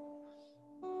real.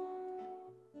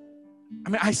 I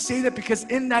mean, I say that because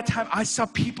in that time, I saw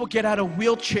people get out of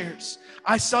wheelchairs.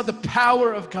 I saw the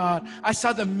power of God. I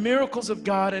saw the miracles of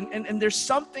God. And there's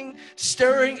something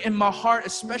stirring in my heart,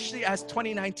 especially as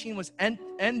 2019 was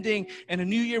ending and a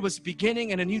new year was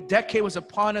beginning and a new decade was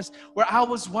upon us, where I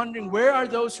was wondering, where are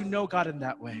those who know God in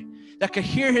that way, that could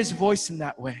hear his voice in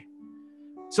that way?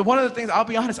 So one of the things, I'll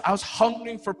be honest, I was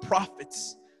hungering for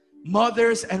prophets,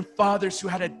 mothers and fathers who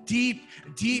had a deep,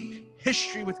 deep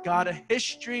history with God, a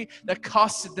history that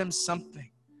costed them something,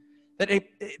 that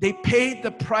they paid the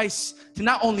price to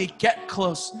not only get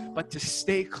close, but to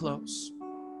stay close.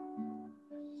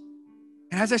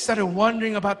 And as I started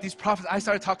wondering about these prophets, I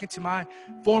started talking to my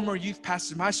former youth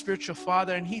pastor, my spiritual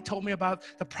father, and he told me about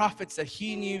the prophets that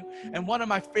he knew. And one of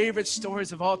my favorite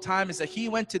stories of all time is that he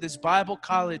went to this Bible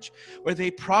college where they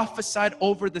prophesied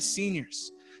over the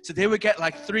seniors. So they would get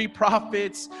like 3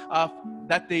 prophets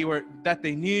that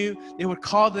they knew. They would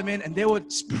call them in and they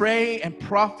would pray and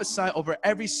prophesy over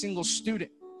every single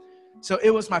student. So it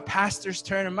was my pastor's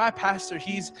turn, and my pastor,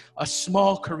 he's a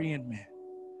small Korean man.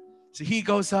 So he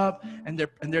goes up and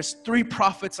there's 3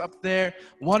 prophets up there.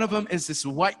 One of them is this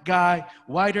white guy,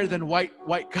 whiter than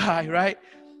white guy, right?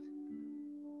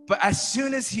 But as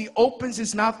soon as he opens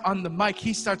his mouth on the mic,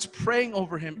 he starts praying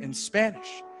over him in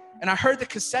Spanish. And I heard the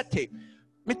cassette tape.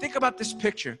 I mean, think about this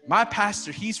picture. My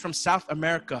pastor, he's from South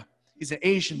America. He's an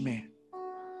Asian man.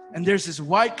 And there's this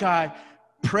white guy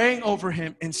praying over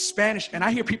him in Spanish. And I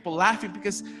hear people laughing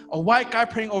because a white guy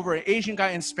praying over an Asian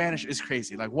guy in Spanish is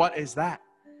crazy. Like, what is that?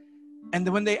 And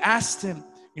then when they asked him,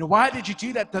 you know, why did you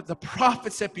do that? The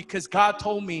prophet said, because God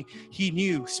told me he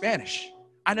knew Spanish.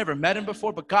 I never met him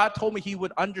before, but God told me he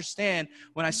would understand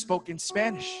when I spoke in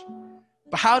Spanish.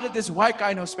 But how did this white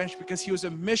guy know Spanish? Because he was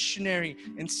a missionary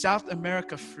in South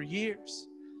America for years.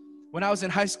 When I was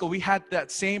in high school, we had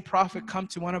that same prophet come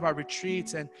to one of our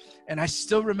retreats, and I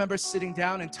still remember sitting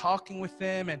down and talking with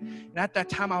him. And at that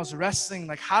time, I was wrestling,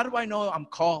 like, how do I know I'm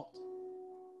called?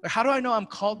 Like, how do I know I'm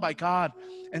called by God?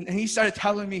 And he started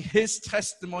telling me his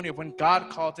testimony of when God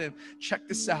called him. Check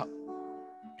this out.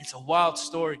 It's a wild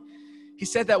story. He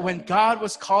said that when God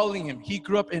was calling him, he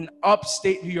grew up in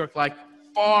upstate New York, like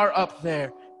far up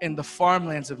there in the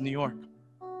farmlands of New York.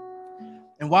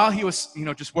 And while he was,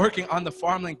 just working on the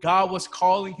farmland, God was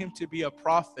calling him to be a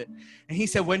prophet. And he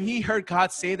said when he heard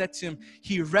God say that to him,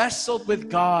 he wrestled with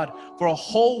God for a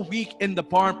whole week in the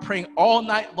barn, praying all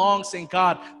night long, saying,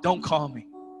 God, don't call me.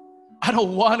 I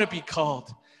don't want to be called.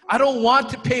 I don't want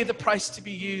to pay the price to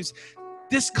be used.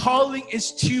 This calling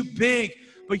is too big.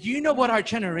 But you know what our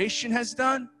generation has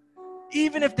done?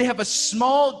 Even if they have a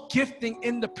small gifting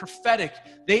in the prophetic,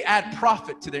 they add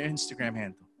prophet to their Instagram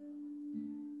handle.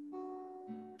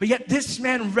 But yet this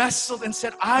man wrestled and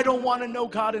said, I don't want to know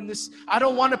God in this. I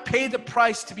don't want to pay the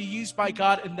price to be used by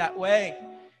God in that way.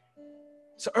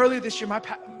 So earlier this year,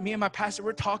 me and my pastor,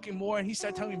 we're talking more, and he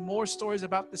started telling me more stories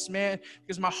about this man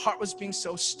because my heart was being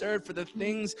so stirred for the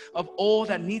things of old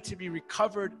that need to be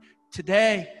recovered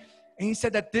today. And he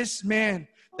said that this man,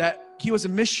 that he was a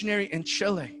missionary in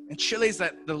Chile. And Chile is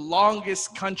the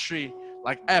longest country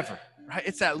like ever, right?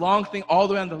 It's that long thing all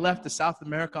the way on the left of South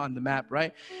America on the map,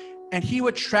 right? And he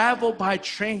would travel by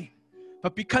train.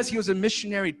 But because he was a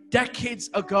missionary decades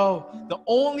ago, the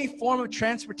only form of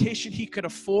transportation he could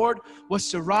afford was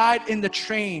to ride in the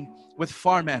train with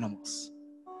farm animals.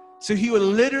 So he would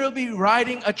literally be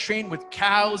riding a train with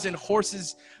cows and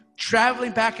horses,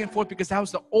 traveling back and forth because that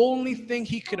was the only thing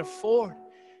he could afford.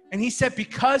 And he said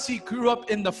because he grew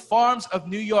up in the farms of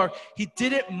New York, he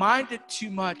didn't mind it too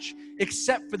much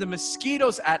except for the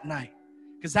mosquitoes at night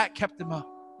because that kept him up.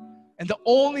 And the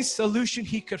only solution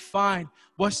he could find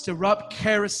was to rub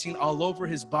kerosene all over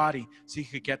his body so he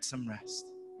could get some rest.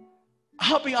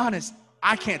 I'll be honest,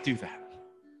 I can't do that.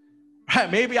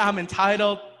 Right? Maybe I'm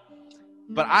entitled,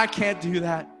 but I can't do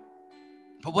that.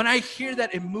 But when I hear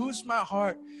that, it moves my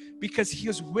heart because he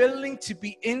was willing to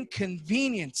be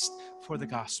inconvenienced for the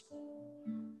gospel.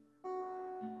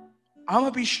 I'm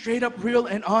going to be straight up real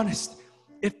and honest.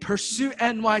 If Pursue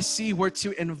NYC were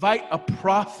to invite a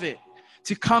prophet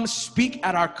to come speak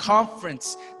at our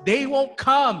conference, they won't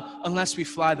come unless we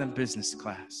fly them business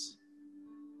class.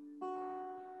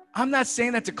 I'm not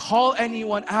saying that to call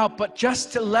anyone out, but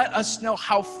just to let us know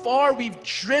how far we've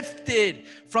drifted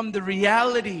from the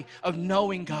reality of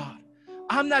knowing God.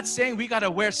 I'm not saying we got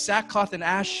to wear sackcloth and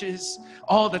ashes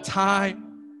all the time,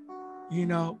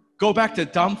 go back to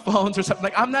dumb phones or something.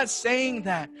 Like, I'm not saying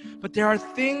that, but there are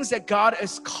things that God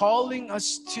is calling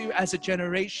us to as a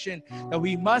generation that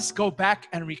we must go back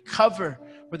and recover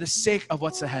for the sake of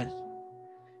what's ahead.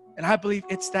 And I believe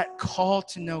it's that call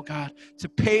to know God, to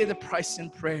pay the price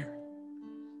in prayer,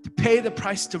 to pay the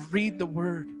price to read the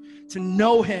word, to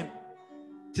know him,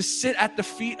 to sit at the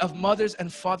feet of mothers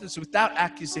and fathers without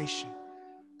accusation.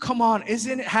 Come on,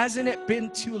 hasn't it been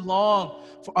too long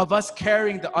of us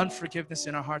carrying the unforgiveness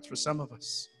in our hearts for some of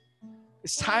us?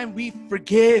 It's time we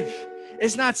forgive.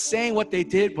 It's not saying what they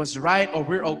did was right or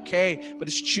we're okay, but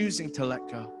it's choosing to let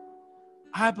go.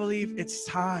 I believe it's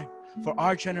time for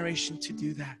our generation to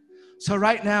do that. So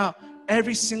right now,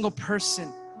 every single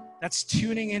person that's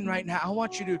tuning in right now, I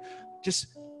want you to just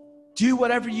do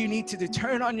whatever you need to do.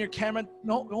 Turn on your camera.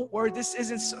 No, don't worry. This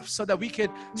isn't so that we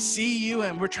could see you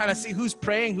and we're trying to see who's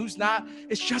praying, who's not.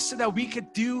 It's just so that we could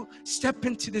step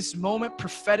into this moment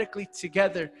prophetically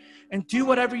together and do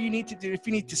whatever you need to do. If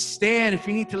you need to stand, if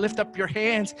you need to lift up your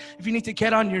hands, if you need to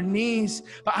get on your knees.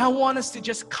 But I want us to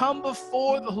just come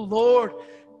before the Lord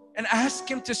and ask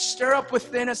him to stir up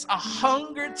within us a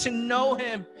hunger to know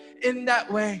him in that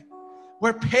way.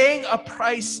 Where paying a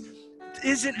price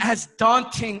isn't as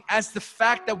daunting as the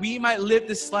fact that we might live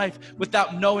this life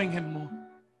without knowing him more.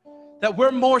 That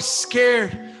we're more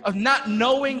scared of not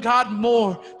knowing God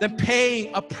more than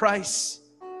paying a price.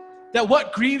 That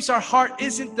what grieves our heart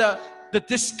isn't the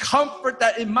discomfort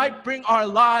that it might bring our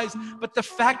lives, but the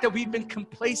fact that we've been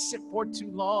complacent for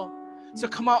too long. So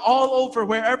come on, all over,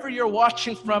 wherever you're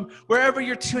watching from, wherever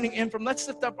you're tuning in from, let's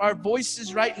lift up our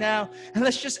voices right now and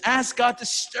let's just ask God to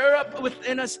stir up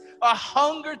within us a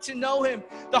hunger to know him,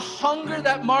 the hunger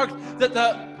that marked the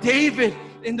David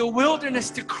in the wilderness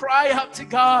to cry out to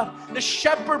God, the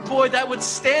shepherd boy that would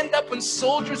stand up when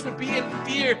soldiers would be in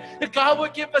fear, that God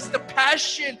would give us the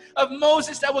passion of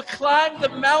Moses that would climb the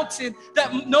mountain,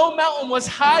 that no mountain was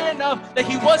high enough that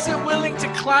he wasn't willing to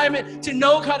climb it, to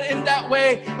know God in that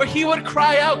way, where he would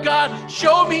cry out, God,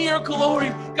 show me your glory.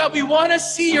 God, we want to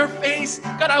see your face.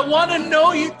 God, I want to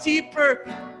know you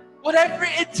deeper. Whatever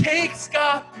it takes,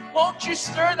 God, won't you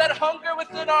stir that hunger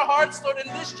within our hearts, Lord, in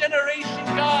this generation,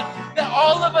 God, that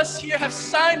all of us here have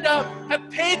signed up, have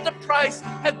paid the price,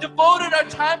 have devoted our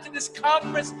time to this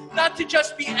conference, not to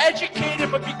just be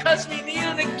educated, but because we need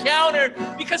an encounter,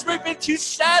 because we've been too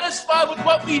satisfied with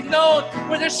what we've known,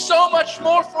 where there's so much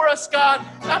more for us, God.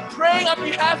 I'm praying on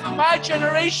behalf of my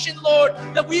generation, Lord,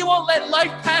 that we won't let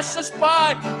life pass us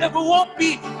by, that we won't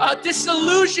be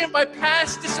disillusioned by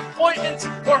past disappointments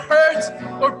or hurts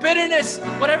or bitterness,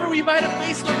 whatever we might have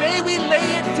faced, Lord, may we lay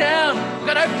it down.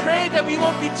 God, I pray that we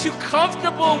won't be too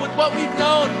comfortable with what we've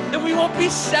known, that we won't be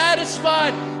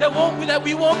satisfied, that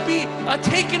we won't be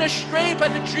taken astray by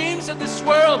the dreams of this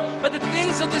world, by the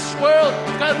things of this world.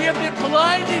 God, we have been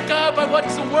blinded, God, by what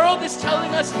the world is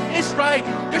telling us is right.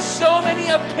 There's so many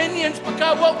opinions, but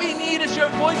God, what we need is your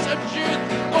voice of truth.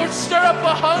 Lord, stir up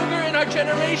a hunger in our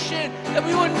generation, that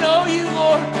we would know you,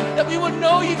 Lord, that we would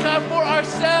know you, God, for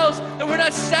ourselves, that we're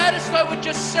not satisfied with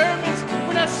just sermons,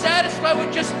 we're not satisfied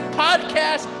with just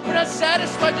podcasts, we're not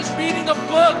satisfied just reading a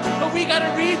book, but we got to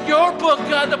read your book,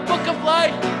 God, the book of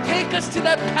life. Take us to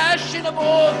that passion of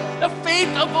old, the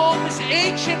faith of old, this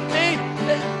ancient faith,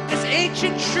 this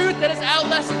ancient truth that has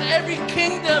outlasted every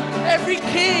kingdom, every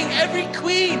king, every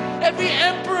queen, every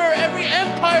emperor, every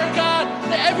empire, God,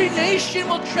 that every nation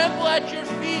will tremble at your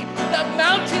feet, that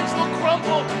mountains will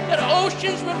crumble, that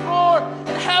oceans will roar.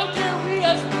 And how dare we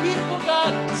as people,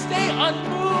 God, stay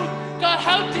unmoved? God,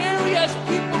 how dare we as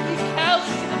people be callous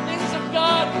to the things of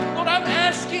God? Lord, I'm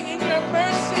asking in your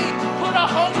mercy, put a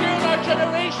hunger in our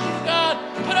generation, God.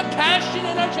 Put a passion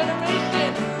in our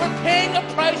generation. Where paying a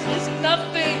price is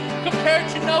nothing compared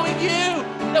to knowing you.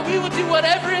 That we will do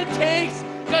whatever it takes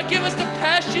God, give us the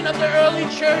passion of the early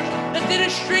church that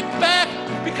didn't shrink back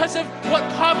because of what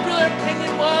popular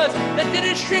opinion was, that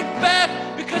didn't shrink back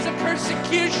because of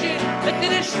persecution, that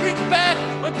didn't shrink back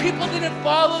when people didn't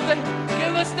follow them.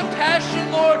 Give us the passion,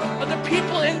 Lord, of the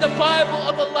people in the Bible,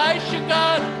 of Elisha,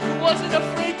 God, who wasn't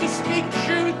afraid to speak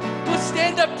truth, who will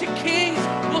stand up to kings,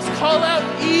 who will call out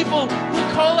evil, who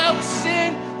will call out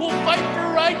sin, who will fight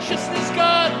for righteousness,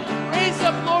 God. Raise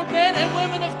up, Lord, men and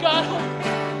women of God who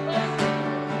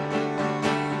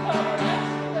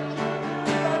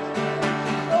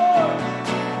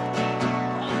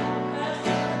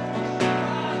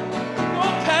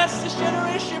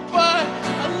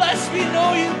we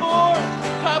know you more.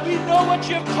 God, we know what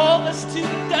you have called us to,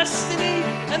 the destiny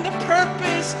and the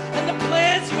purpose and the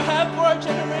plans you have for our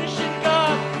generation,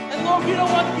 God. And Lord, we don't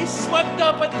want to be swept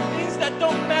up by the things that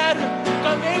don't matter.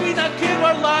 God, may we not give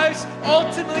our lives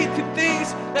ultimately to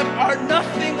things that are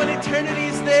nothing when eternity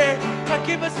is there. God,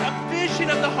 give us a vision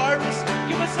of the harvest.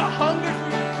 Give us a hunger for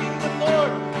your kingdom,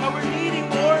 Lord. God, we're needing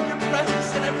more of your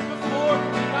presence than ever before.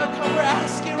 God, we're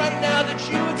asking right now that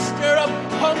you would stir up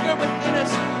hunger within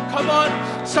us. Come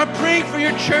on, start praying for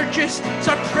your churches.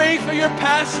 Start praying for your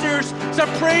pastors. Start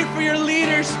praying for your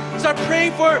leaders. Start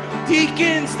praying for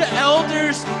deacons, the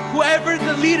elders, whoever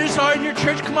the leaders are in your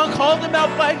church. Come on, call them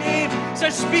out by name.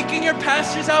 Start speaking your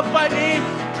pastors out by name.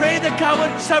 Pray that God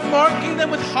would start marking them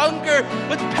with hunger,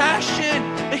 with passion,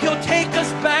 that he'll take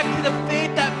us back to the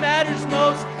faith that matters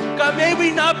most. God, may we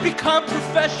not become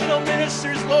professional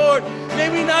ministers, Lord.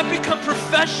 May we not become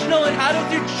professional in how to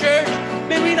do church.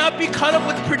 May we not be caught up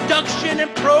with production and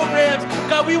programs.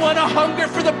 God, we want to hunger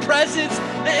for the presence.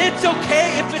 That it's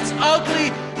okay if it's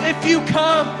ugly. If you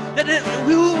come,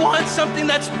 we will want something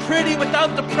that's pretty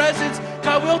without the presence.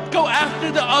 God, we'll go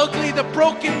after the ugly, the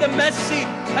broken, the messy.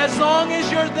 As long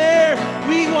as you're there,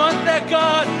 we want that,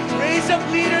 God. Raise up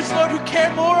leaders, Lord, who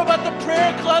care more about the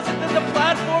prayer closet than the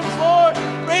platforms, Lord.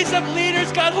 Raise up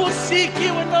leaders, God, who will seek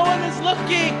you when no one is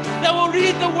looking, that will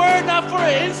read the word not for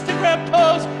an Instagram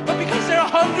post, but because they're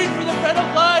hungry for the bread of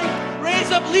life.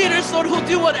 Raise up leaders, Lord, who'll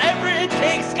do whatever it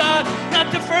takes, God, not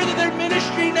to further their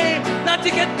ministry name, not to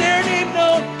get their name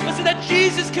known, but so that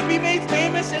Jesus can be made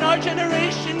famous in our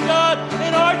generation, God,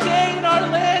 in our day, in our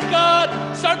land, God.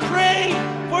 Start praying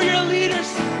for your leaders.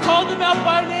 Call them out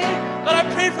by name. God,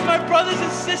 I pray for my brothers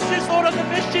and sisters, Lord, on the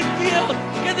mission field.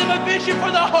 Give them a vision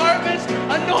for the harvest.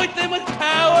 Anoint them with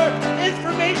power.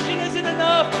 Information isn't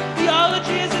enough.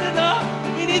 Theology isn't enough.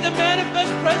 We need the manifest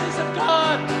presence of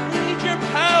God. We need your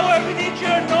power. We need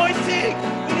your anointing.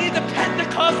 We need the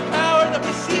Pentecost power that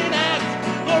we see in Acts.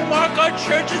 Lord, mark our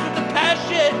churches with the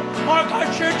passion. Mark our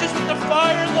churches with the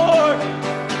fire, Lord.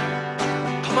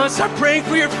 Come on, start praying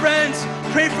for your friends.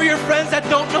 Pray for your friends that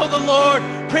don't know the Lord.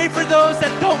 Pray for those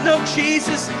that don't know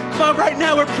Jesus. Come on, right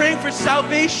now we're praying for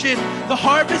salvation. The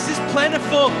harvest is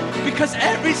plentiful because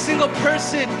every single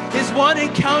person is one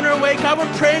encounter away. God,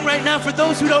 we're praying right now for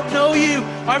those who don't know you,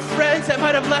 our friends that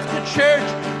might have left the church.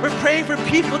 We're praying for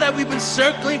people that we've been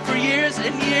circling for years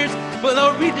and years. But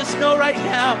Lord, we just know right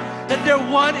now that they're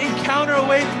one encounter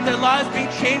away from their lives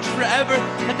being changed forever,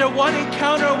 that they're one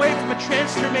encounter away from a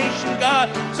transformation,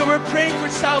 God. So we're praying for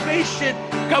salvation.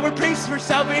 God, we're praying for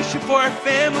salvation for our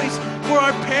families, for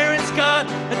our parents, God,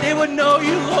 that they would know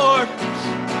you, Lord.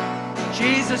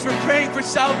 Jesus, we're praying for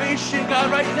salvation, God,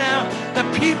 right now. The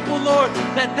people, Lord,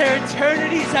 that their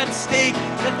eternity is at stake,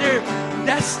 that their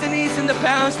destinies in the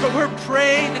balance, but we're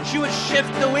praying that you would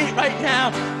shift the weight right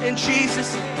now in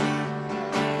Jesus' name.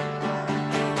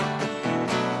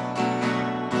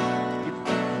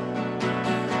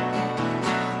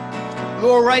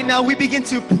 Lord, right now we begin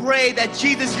to pray that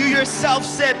Jesus, you yourself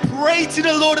said, pray to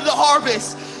the Lord of the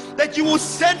harvest, that you will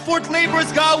send forth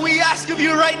laborers, God. We ask of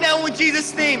you right now in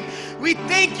Jesus' name. We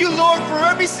thank you, Lord, for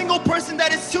every single person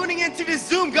that is tuning into this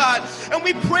Zoom, God. And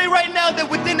we pray right now that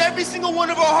within every single one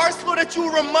of our hearts, Lord, that you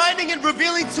are reminding and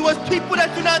revealing to us people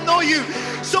that do not know you.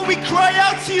 So we cry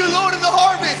out to you, Lord of the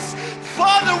harvest.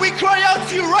 Father, we cry out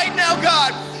to you right now,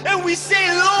 God. And we say,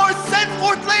 Lord, send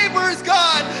forth laborers,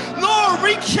 God. Lord,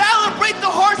 recalibrate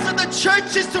the hearts of the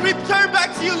churches to return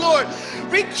back to you, Lord.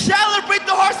 Recalibrate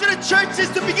the hearts of the churches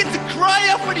to begin to cry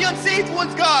out for the unsaved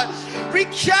ones, God.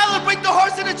 Recalibrate the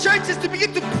hearts of the churches to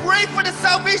begin to pray for the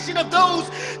salvation of those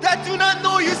that do not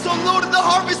know you. So, Lord of the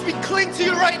harvest, we cling to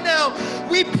you right now.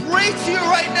 We pray to you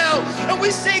right now. And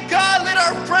we say, God, let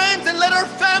our friends and let our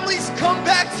families come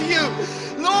back to you.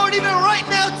 Lord, even right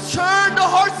now, turn the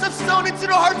hearts of stone into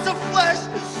the hearts of flesh.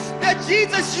 That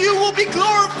Jesus, you will be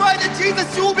glorified, that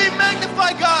Jesus, you will be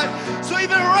magnified, God. So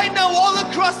even right now, all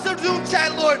across the Zoom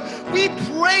chat, Lord, we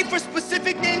pray for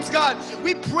specific names, God.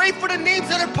 We pray for the names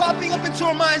that are popping up into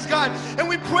our minds, God. And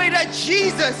we pray that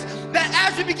Jesus, that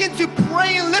as we begin to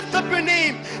pray and lift up your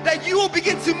name, that you will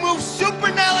begin to move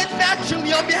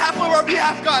supernaturally on behalf of our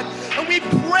behalf, God. And we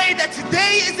pray that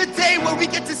today is a day where we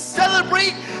get to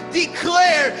celebrate,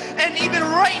 declare, and even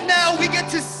right now we get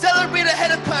to celebrate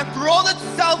ahead of time for all the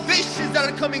salvations that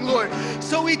are coming, Lord.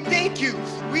 So we thank you.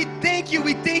 We thank you.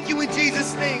 We thank you in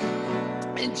Jesus' name.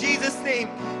 In Jesus' name.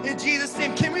 In Jesus'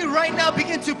 name. Can we right now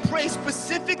begin to pray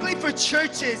specifically for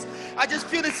churches? I just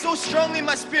feel it so strongly in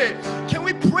my spirit. Can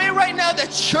we pray right now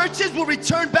that churches will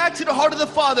return back to the heart of the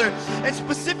Father? And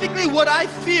specifically what I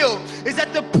feel is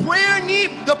that the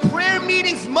prayer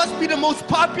meetings must be the most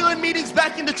popular meetings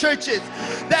back in the churches.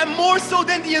 That more so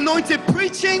than the anointed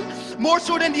preaching, more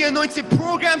so than the anointed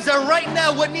programs, that right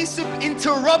now what needs to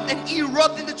interrupt and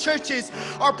erupt in the churches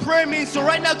are prayer meetings. So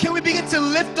right now, can we begin to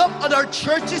lift up on our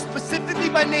churches specifically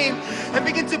by name and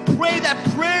begin to pray that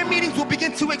prayer meetings will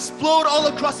begin to explode all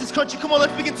across this country? Come on,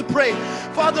 let's begin to pray.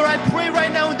 Father, I pray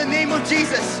right now in the name of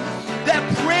Jesus that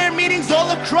prayer meetings all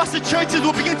across the churches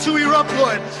will begin to erupt,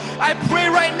 Lord. I pray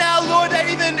right now, Lord, that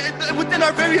even within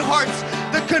our very hearts,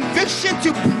 the conviction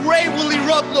to pray will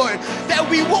erupt, Lord. That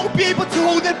we won't be able to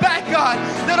hold it back, God.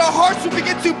 That our hearts will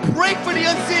begin to break for the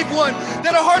unsaved one.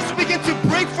 That our hearts will begin to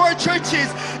break for our churches.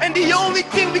 And the only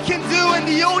thing we can do and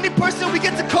the only person we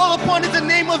get to call upon is the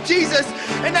name of Jesus.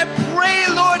 And I pray,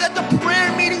 Lord, that the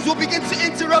prayer meetings will begin to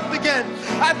interrupt again.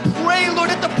 I pray, Lord,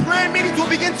 that the prayer meetings will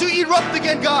begin to erupt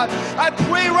again, God. I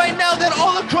pray right now that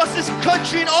all across this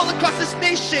country and all across this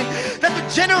nation, that the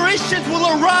generations will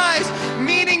arise,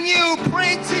 meeting you,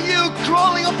 praying to you,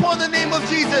 crawling upon the name of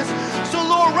Jesus. So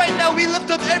Lord, right now we lift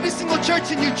up every single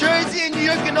church in New Jersey and New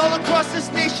York and all across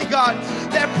this nation, God,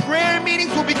 that prayer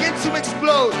meetings will begin to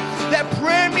explode, that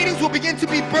prayer meetings will begin to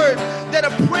be birthed, that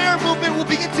a prayer movement will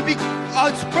begin to be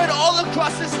spread all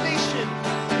across this nation.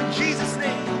 In Jesus'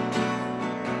 name.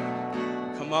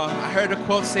 Come on, I heard a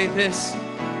quote say this,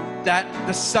 that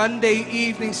the Sunday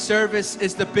evening service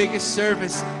is the biggest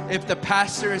service if the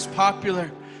pastor is popular.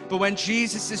 But when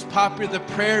Jesus is popular, the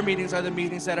prayer meetings are the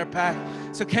meetings that are packed.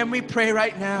 So can we pray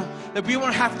right now that we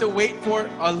won't have to wait for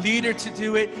a leader to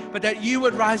do it, but that you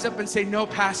would rise up and say, no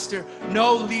pastor,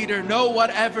 no leader, no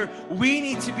whatever. We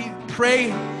need to be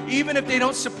praying. Even if they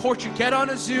don't support you, get on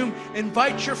a Zoom,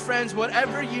 invite your friends,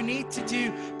 whatever you need to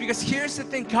do. Because here's the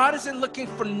thing, God isn't looking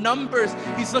for numbers,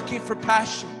 He's looking for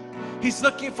passion. He's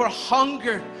looking for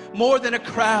hunger more than a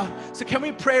crowd. So can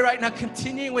we pray right now,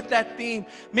 continuing with that theme?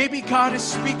 Maybe God is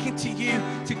speaking to you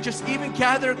to just even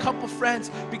gather a couple friends,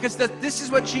 because this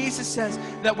is what Jesus says,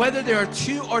 that whether there are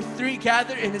 2 or 3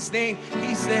 gathered in His name,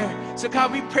 He's there. So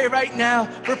God, we pray right now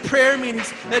for prayer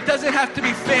meetings. It doesn't have to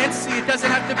be fancy. It doesn't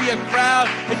have to be a crowd.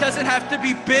 It doesn't have to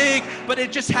be big, but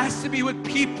it just has to be with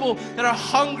people that are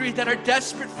hungry, that are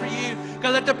desperate for you.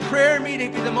 God, let the prayer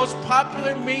meeting be the most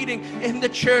popular meeting in the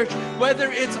church, whether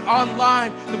it's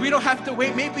online. We don't have to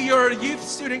wait. Maybe you're a youth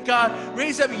student, God.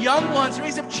 Raise up young ones.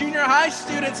 Raise up junior high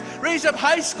students. Raise up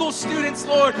high school students,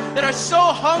 Lord, that are so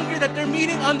hungry that they're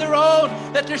meeting on their own,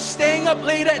 that they're staying up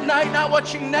late at night, not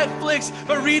watching Netflix,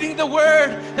 but reading the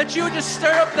Word. That you would just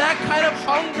stir up that kind of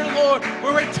hunger, Lord,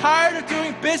 where we're tired of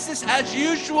doing business as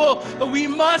usual, but we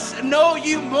must know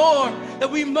you more. That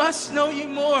we must know you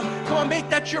more. Come on, make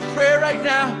that your prayer right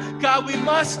now. God, we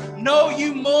must know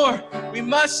you more. We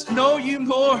must know you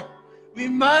more. We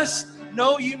must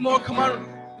know you more. Come on,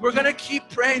 we're going to keep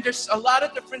praying. There's a lot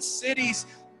of different cities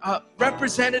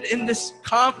represented in this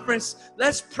conference.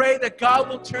 Let's pray that God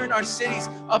will turn our cities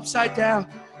upside down.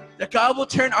 That God will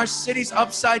turn our cities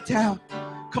upside down.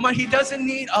 Come on, He doesn't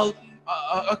need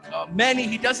many.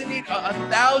 He doesn't need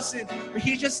 1,000. But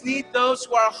He just needs those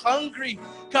who are hungry.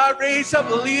 God, raise up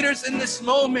leaders in this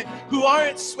moment who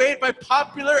aren't swayed by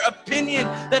popular opinion,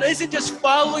 that isn't just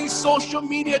following social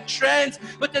media trends,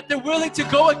 but that they're willing to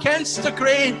go against the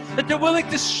grain, that they're willing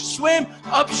to swim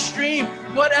upstream,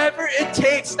 whatever it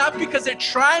takes, not because they're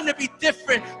trying to be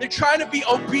different, they're trying to be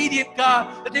obedient,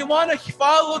 God, that they want to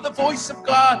follow the voice of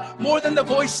God more than the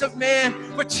voice of man.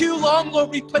 For too long, Lord,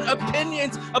 we put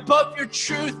opinions above your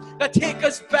truth. God, take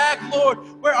us back, Lord,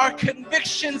 where our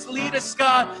convictions lead us,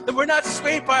 God, that we're not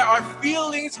swayed by our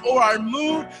feelings or our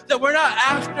mood, that we're not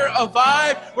after a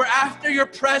vibe, we're after your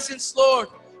presence, Lord.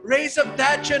 Raise up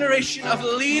that generation of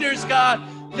leaders, God.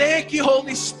 Thank you,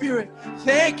 Holy Spirit.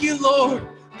 Thank you, Lord.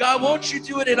 God, won't you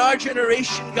do it in our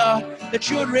generation, God, that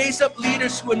you would raise up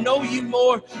leaders who will know you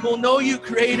more, who will know you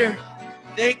greater.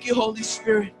 Thank you, Holy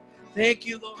Spirit. Thank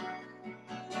you, Lord.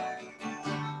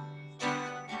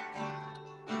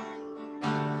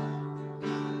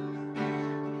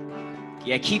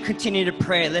 Yeah, keep continuing to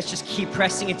pray. Let's just keep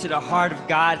pressing into the heart of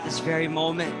God at this very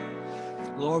moment.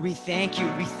 Lord, we thank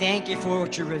you. We thank you for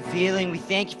what you're revealing. We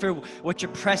thank you for what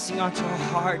you're pressing onto our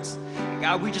hearts.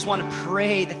 God, we just want to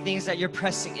pray the things that you're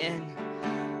pressing in.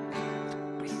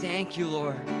 We thank you,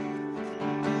 Lord. We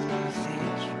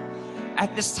thank you.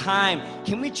 At this time,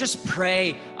 can we just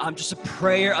pray just a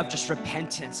prayer of just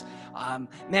repentance?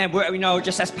 Man,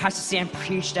 just as Pastor Sam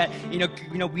preached that,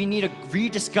 we need to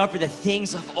rediscover the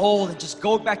things of old and just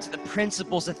go back to the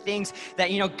principles, the things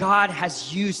that, God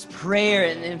has used prayer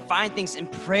and find things in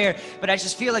prayer. But I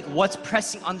just feel like what's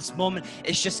pressing on this moment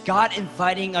is just God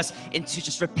inviting us into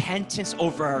just repentance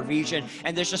over our region.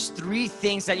 And there's just 3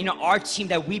 things that, our team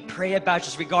that we pray about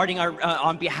just regarding our,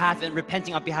 on behalf and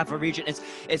repenting on behalf of our region.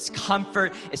 It's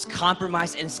comfort, it's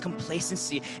compromise, and it's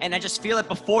complacency. And I just feel like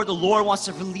before the Lord wants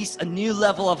to release a new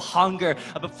level of hunger,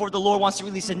 before the Lord wants to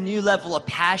release a new level of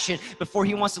passion, before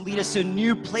he wants to lead us to a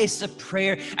new place of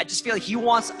prayer, I just feel like he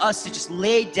wants us to just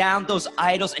lay down those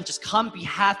idols and just come on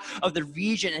behalf of the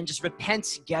region and just repent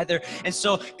together. And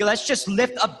so let's just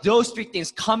lift up those 3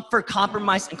 things: comfort,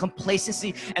 compromise, and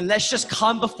complacency. And let's just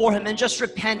come before him and just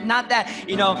repent. Not that,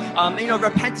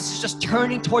 repentance is just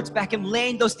turning towards back and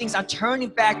laying those things on, turning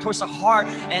back towards the heart.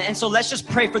 And so let's just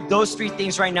pray for those 3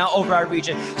 things right now over our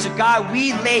region. So God,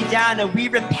 we lay down and we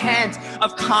repent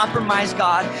of compromise,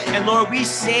 God. And Lord, we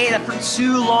say that for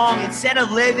too long, instead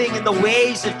of living in the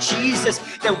ways of Jesus,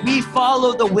 that we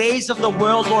follow the ways of the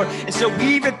world, Lord. And so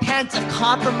we repent of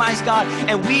compromise, God,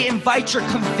 and we invite your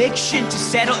conviction to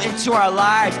settle into our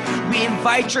lives. We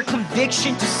invite your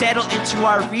conviction to settle into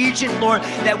our region, Lord,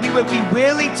 that we would be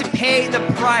willing to pay the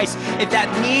price if that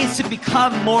means to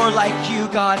become more like you,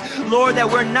 God. Lord, that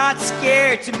we're not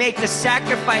scared to make the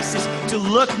sacrifices to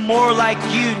look more like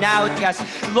you now, yes.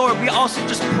 Lord, we also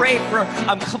just pray for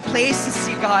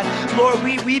complacency, God. Lord,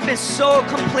 we've been so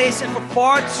complacent for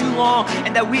far too long,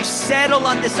 and that we've settled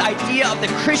on this idea of the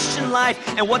Christian life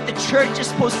and what the church is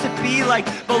supposed to be like.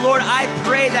 But Lord, I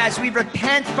pray that as we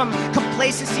repent from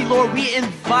complacency, Lord, we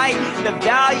invite the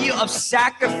value of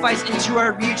sacrifice into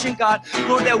our region, God.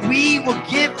 Lord, that we will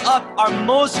give up our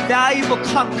most valuable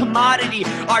commodity,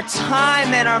 our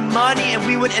time and our money, and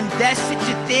we would invest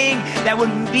into things that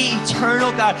would be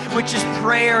eternal, God, which is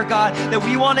prayer, God, that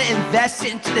we want to invest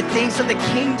it into the things of the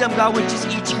kingdom, God, which is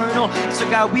eternal. So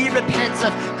God, we repent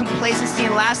of complacency.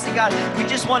 And lastly, God, we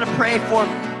just want to pray for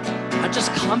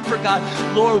just comfort, God.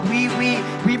 Lord, we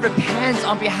repent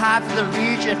on behalf of the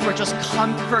region for just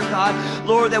comfort, God.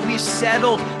 Lord, that we've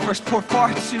settled for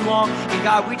far too long. And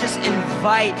God, we just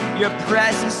invite your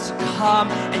presence to come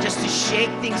and just to shake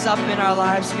things up in our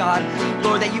lives, God.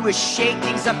 Lord, that you would shake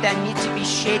things up that need to be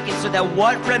shaken, so that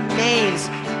what remains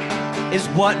is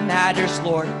what matters,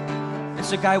 Lord. And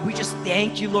so, God, we just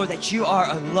thank you, Lord, that you are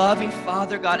a loving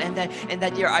Father, God, and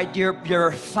that you're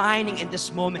refining in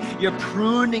this moment, you're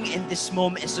pruning in this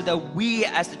moment, and so that we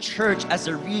as the church, as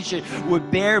a region,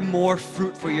 would bear more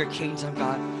fruit for your kingdom,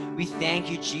 God. We thank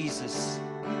you, Jesus.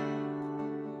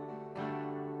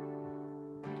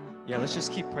 Yeah, let's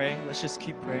just keep praying. Let's just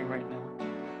keep praying right now.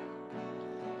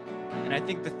 And I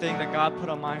think the thing that God put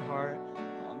on my heart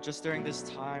just during this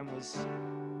time was,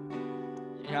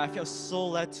 I feel so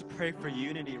led to pray for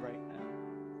unity right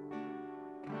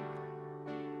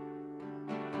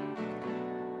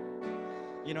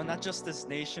now. Not just this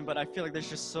nation, but I feel like there's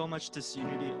just so much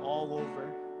disunity all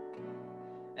over.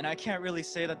 And I can't really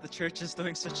say that the church is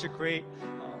doing such a great,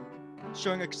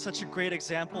 such a great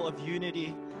example of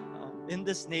unity in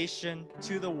this nation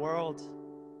to the world.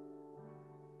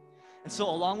 And so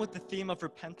along with the theme of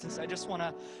repentance, I just want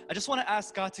to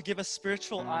ask God to give us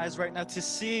spiritual eyes right now to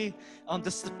see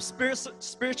the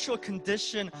spiritual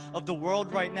condition of the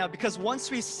world right now. Because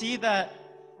once we see that,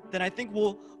 then I think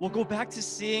we'll go back to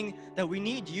seeing that we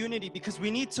need unity, because we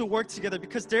need to work together,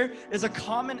 because there is a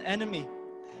common enemy.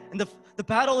 And the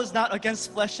battle is not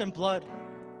against flesh and blood.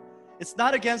 It's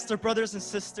not against our brothers and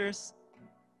sisters.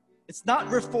 It's not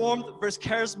Reformed versus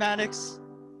Charismatics.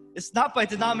 It's not by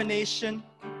denomination.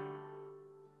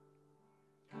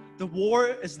 The war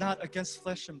is not against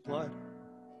flesh and blood.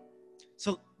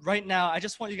 So right now, I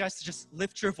just want you guys to just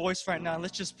lift your voice right now.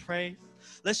 Let's just pray.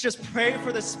 Let's just pray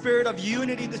for the spirit of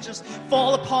unity to just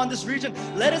fall upon this region.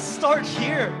 Let us start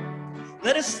here.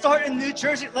 Let us start in New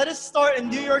Jersey. Let us start in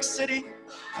New York City,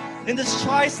 in this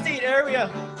tri-state area.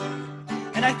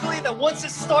 And I believe that once it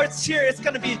starts here, it's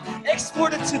going to be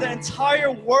exported to the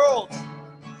entire world.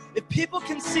 If people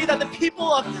can see that the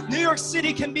people of New York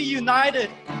City can be united,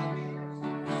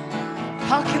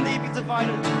 how can they be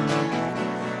divided?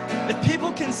 If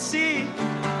people can see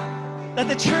that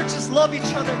the churches love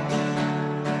each other,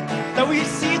 that we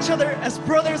see each other as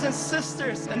brothers and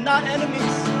sisters and not enemies.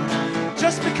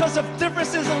 Just because of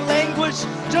differences in language,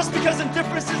 just because of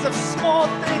differences of small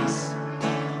things.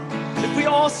 If we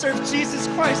all serve Jesus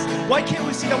Christ, why can't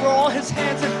we see that we're all His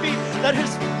hands and feet, that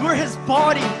we're His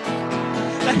body,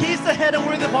 that He's the head and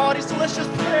we're the body? So let's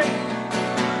just pray.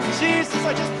 Jesus,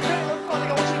 I just pray, Lord Father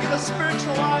God, I want you to give us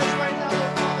spiritual eyes right now,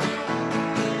 Lord Father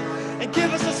God. And give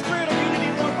us a spirit of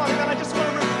unity, Lord Father God. I just want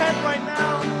to repent right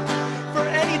now for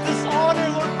any dishonor,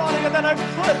 Lord Father God, that I've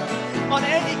put on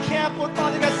any camp, Lord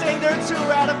Father God, saying they're too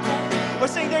radical, or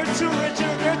saying they're too rigid,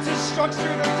 or they're too structured,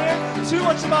 or they're too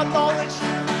much about knowledge,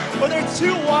 or they're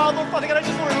too wild, Lord Father God. I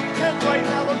just want to repent right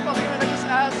now, Lord Father God, and I just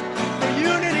ask for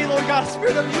unity, Lord God, a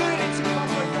spirit of unity to come,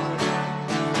 Lord Father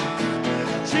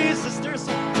God. Jesus, there's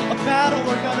a battle,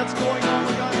 Lord God, that's going on,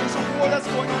 Lord God. There's a war that's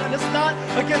going on, and it's not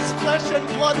against flesh and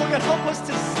blood, Lord God. Help us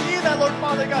to see that, Lord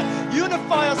Father God.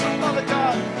 Unify us, Lord Father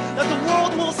God, that the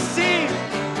world will see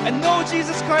and know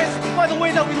Jesus Christ by the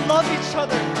way that we love each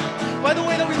other, by the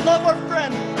way that we love our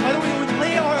friend, by the way that we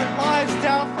lay our lives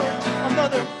down for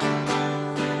another.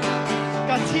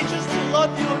 God, teach us to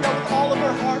love you, Lord God, with all of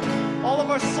our heart, all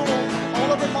of our soul,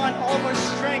 all of our mind, all of our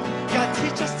strength. God,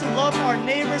 teach us to love our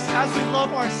neighbors as we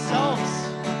love ourselves.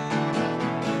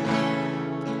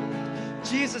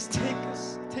 Jesus,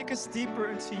 take us deeper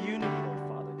into unity, Lord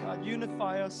Father God.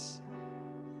 Unify us.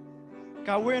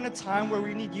 God, we're in a time where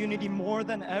we need unity more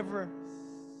than ever.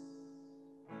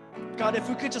 God, if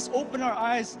we could just open our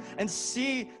eyes and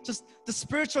see just the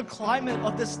spiritual climate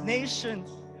of this nation,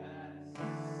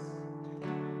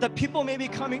 that people may be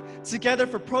coming together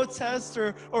for protests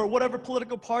or whatever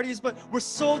political parties, but we're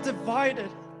so divided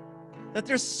that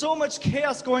there's so much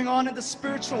chaos going on in the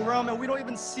spiritual realm and we don't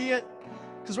even see it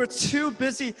because we're too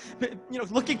busy,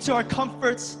 looking to our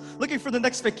comforts, looking for the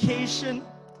next vacation,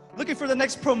 looking for the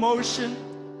next promotion.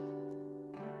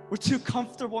 We're too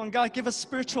comfortable, and God, give us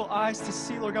spiritual eyes to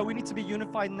see, Lord God. We need to be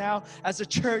unified now as a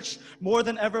church more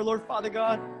than ever, Lord Father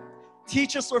God.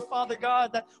 Teach us, Lord Father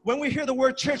God, that when we hear the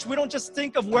word church, we don't just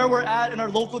think of where we're at in our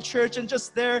local church and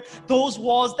just there, those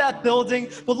walls, that building.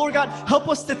 But Lord God, help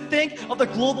us to think of the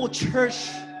global church.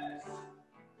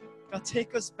 God,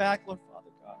 take us back, Lord Father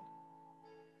God.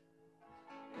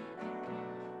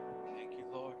 Thank you,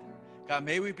 Lord. God,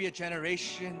 may we be a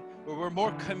generation where we're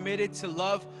more committed to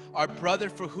love our brother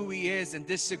for who he is and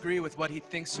disagree with what he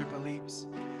thinks or believes.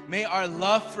 May our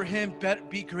love for him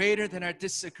be greater than our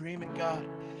disagreement, God.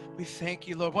 We thank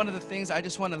you, Lord. One of the things I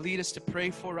just want to lead us to pray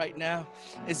for right now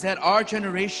is that our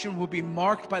generation will be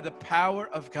marked by the power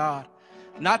of God.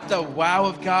 Not the wow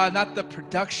of God, not the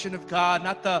production of God,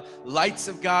 not the lights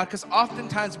of God, because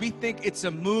oftentimes we think it's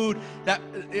a mood, that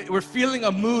we're feeling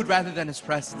a mood rather than His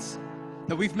presence.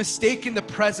 That we've mistaken the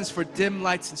presence for dim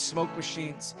lights and smoke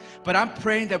machines. But I'm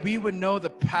praying that we would know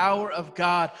the power of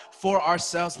God for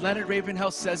ourselves. Leonard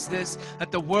Ravenhill says this,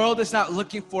 that the world is not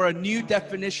looking for a new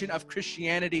definition of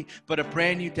Christianity, but a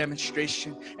brand new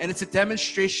demonstration. And it's a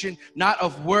demonstration not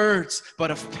of words, but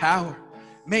of power.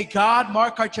 May God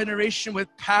mark our generation with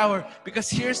power, because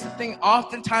here's the thing,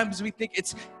 oftentimes we think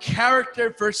it's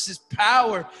character versus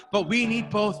power, but we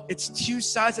need both. It's two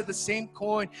sides of the same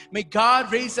coin. May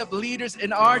God raise up leaders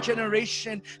in our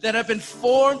generation that have been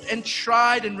formed and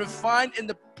tried and refined in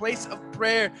the place of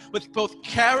prayer with both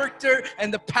character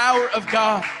and the power of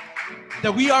God.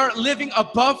 That we are living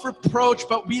above reproach,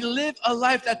 but we live a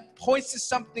life that points to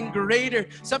something greater,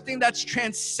 something that's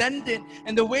transcendent.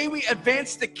 And the way we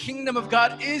advance the kingdom of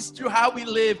God is through how we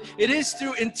live. It is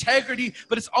through integrity,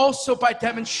 but it's also by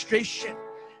demonstration.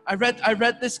 I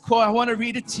read this quote. I want to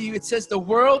read it to you. It says, "The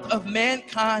world of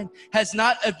mankind has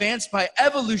not advanced by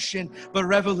evolution, but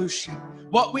revolution."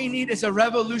 What we need is a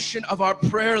revolution of our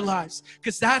prayer lives,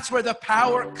 because that's where the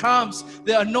power comes.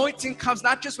 The anointing comes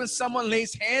not just when someone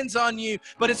lays hands on you,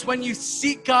 but it's when you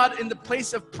seek God in the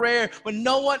place of prayer, when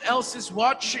no one else is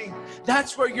watching.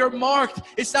 That's where you're marked.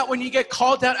 It's not when you get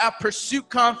called out at Pursuit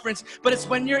Conference, but it's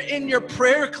when you're in your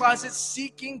prayer closet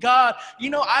seeking God. You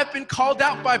know, I've been called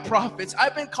out by prophets.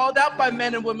 I've been called out by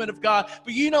men and women of God.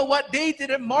 But you know what? They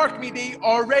didn't mark me. They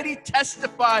already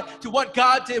testified to what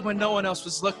God did when no one else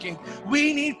was looking. We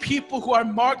need people who are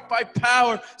marked by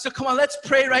power. So come on, let's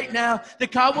pray right now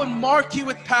that God would mark you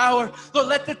with power. Lord,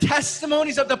 let the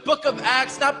testimonies of the book of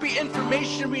Acts not be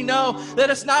information we know. Let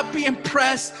us not be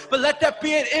impressed, but let that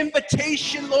be an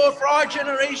invitation, Lord, for our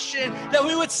generation, that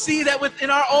we would see that within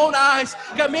our own eyes.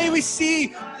 God, may we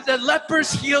see the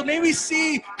lepers healed. May we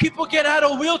see people get out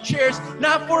of wheelchairs,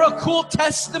 not for a cool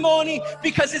testimony,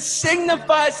 because it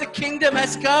signifies the kingdom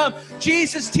has come.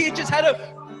 Jesus teaches how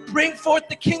to bring forth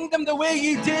the kingdom the way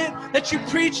you did, that you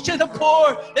preached to the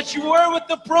poor, that you were with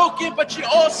the broken, but you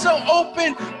also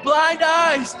opened blind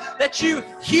eyes, that you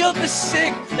healed the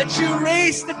sick, that you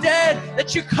raised the dead,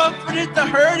 that you comforted the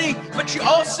hurting, but you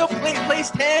also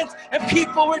placed hands and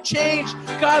people were changed.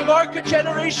 God, mark a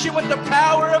generation with the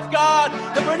power of God,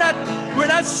 that we're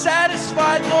not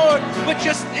satisfied, Lord, with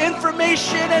just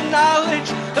information and knowledge.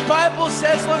 The Bible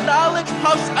says, Lord, knowledge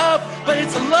puffs up, but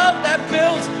it's love that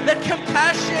builds, that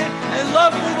compassion and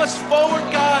love move us forward,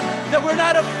 God, that we're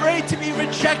not afraid to be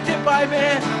rejected by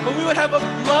man, but we would have a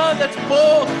love that's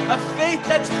bold, a faith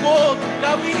that's bold.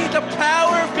 God, we need the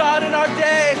power of God in our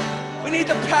day. We need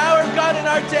the power of God in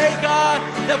our day, God,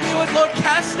 that we would, Lord,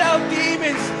 cast out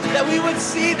demons, that we would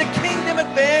see the kingdom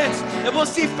advance, that we'll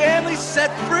see families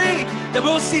set free, that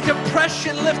we'll see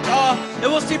depression lift off, that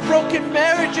we'll see broken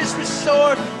marriages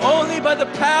restored only by the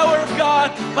power of God,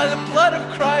 by the blood of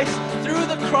Christ, through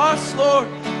the cross, Lord.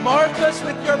 Mark us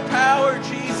with your power,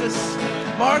 Jesus.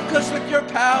 Mark us with your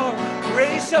power.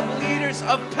 Raise up leaders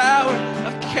of power,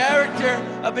 of character,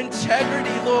 of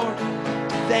integrity, Lord.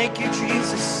 Thank you,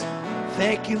 Jesus.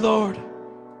 Thank you, Lord.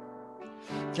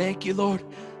 Thank you, Lord.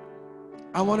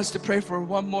 I want us to pray for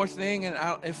one more thing, and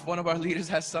if one of our leaders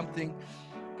has something,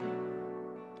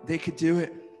 they could do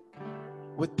it.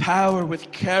 With power, with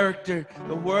character.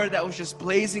 The word that was just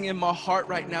blazing in my heart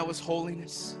right now was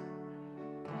holiness.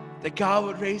 That God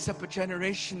would raise up a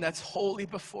generation that's holy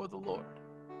before the Lord.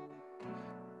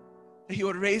 That He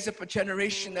would raise up a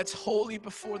generation that's holy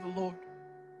before the Lord.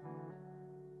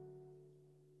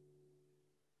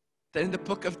 That in the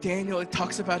book of Daniel, it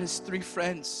talks about his three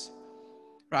friends.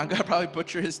 I'm going to probably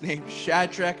butcher his name.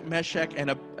 Shadrach, Meshach, and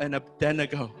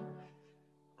Abednego.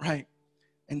 Right?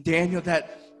 And Daniel,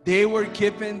 that they were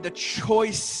given the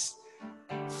choice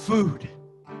food.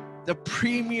 The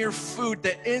premier food,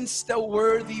 the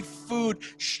insta-worthy food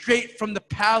straight from the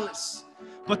palace.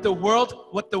 But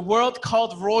what the world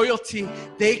called royalty,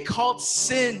 they called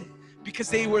sin, because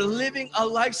they were living a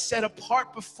life set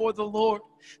apart before the Lord.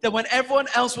 That when everyone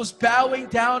else was bowing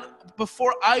down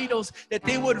before idols, that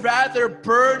they would rather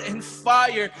burn in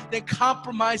fire than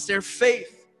compromise their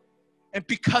faith. And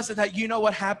because of that, you know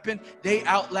what happened? They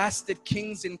outlasted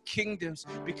kings and kingdoms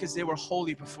because they were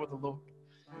holy before the Lord.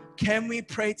 Can we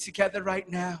pray together right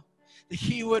now that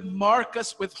He would mark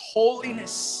us with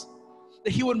holiness?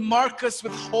 That He would mark us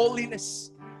with holiness.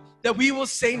 That we will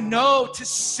say no to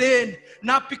sin,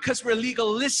 not because we're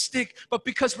legalistic, but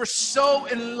because we're so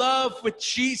in love with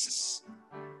Jesus.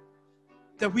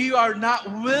 That we are not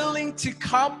willing to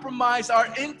compromise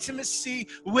our intimacy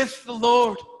with the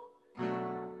Lord.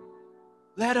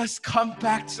 Let us come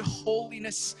back to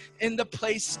holiness in the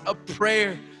place of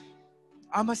prayer.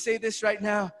 I'm going to say this right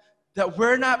now, that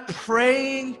we're not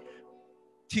praying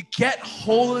to get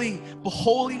holy, but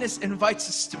holiness invites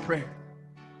us to prayer.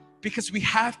 Because we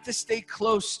have to stay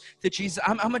close to Jesus.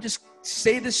 I'm going to just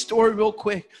say this story real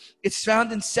quick. It's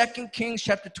found in 2 Kings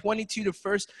chapter 22 to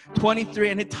verse 23.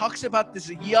 And it talks about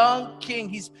this young king.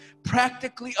 He's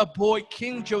practically a boy,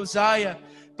 King Josiah.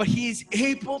 But he's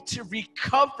able to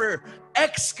recover,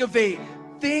 excavate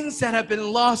things that have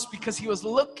been lost because he was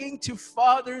looking to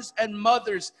fathers and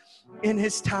mothers in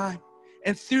his time.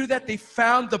 And through that, they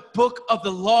found the book of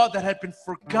the law that had been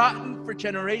forgotten for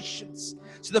generations.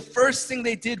 So the first thing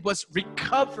they did was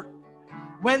recover.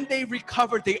 When they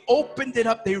recovered, they opened it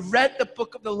up, they read the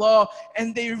book of the law,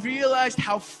 and they realized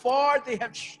how far they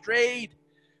had strayed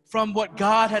from what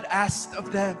God had asked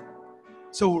of them.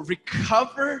 So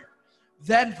recover,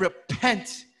 then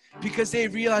repent, because they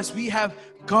realized we have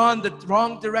gone the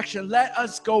wrong direction. Let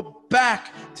us go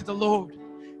back to the Lord.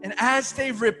 And as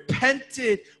they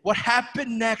repented, what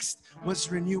happened next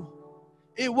was renewal.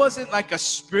 It wasn't like a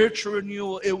spiritual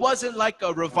renewal. It wasn't like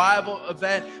a revival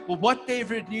event. But what they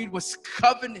renewed was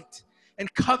covenant.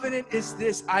 And covenant is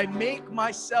this: I make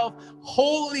myself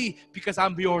holy because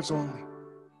I'm yours only.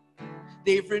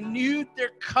 They've renewed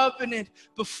their covenant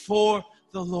before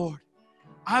the Lord.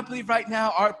 I believe right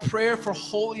now our prayer for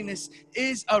holiness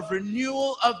is a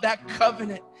renewal of that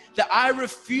covenant. That I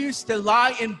refuse to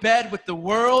lie in bed with the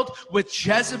world, with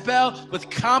Jezebel, with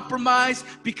compromise,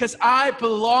 because I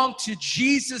belong to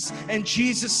Jesus and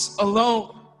Jesus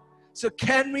alone. So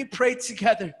can we pray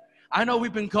together? I know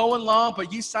we've been going long,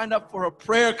 but you signed up for a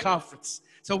prayer conference.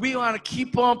 So we want to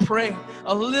keep on praying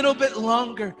a little bit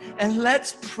longer. And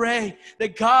let's pray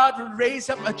that God would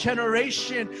raise up a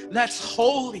generation that's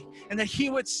holy and that He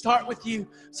would start with you.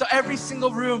 So every single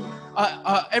room,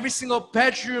 every single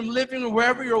bedroom, living room,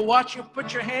 wherever you're watching,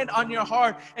 put your hand on your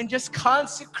heart and just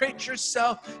consecrate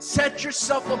yourself. Set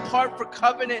yourself apart for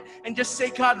covenant and just say,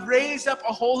 God, raise up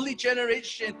a holy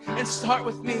generation and start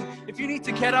with me. If you need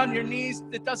to get on your knees,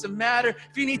 it doesn't matter.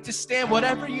 If you need to stand,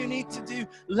 whatever you need to do,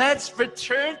 let's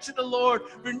return to the Lord,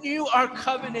 renew our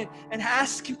covenant, and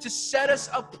ask Him to set us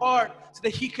apart so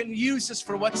that He can use us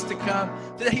for what's to come,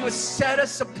 so that He would set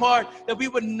us apart, that we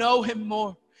would know Him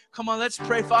more. Come on, let's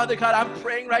pray. Father God, I'm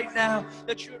praying right now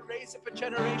that you would raise up a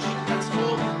generation that's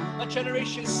holy, a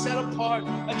generation set apart,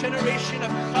 a generation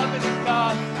of covenant,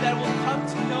 God, that will come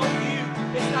to know you.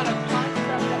 It's not a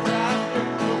contract that we're after,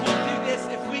 or we'll do this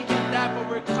if we get that, but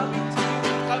we're coming to you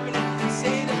in covenant and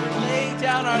saying that we're laying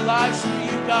down our lives for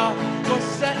you, God. Lord,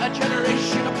 set a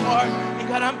generation apart. And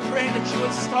God, I'm praying that you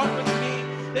would start with me,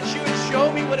 that you would show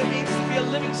me what it means to be a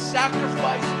living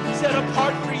sacrifice set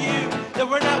apart for you, that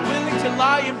we're not willing to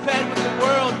lie in bed with the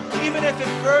world, even if it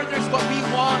furthers what we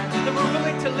want, that we're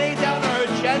willing to lay down our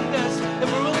agendas, that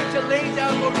we're willing to lay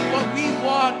down, Lord, what we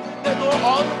want, that, Lord,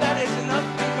 all of that is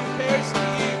nothing compares to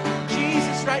you.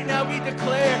 Jesus, right now we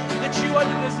declare that you are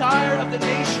the desire of the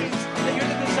nations, that you're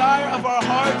the desire of our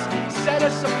hearts. Set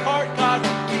us apart, God,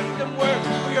 for kingdom work,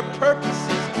 for your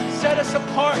purposes. Set us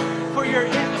apart for your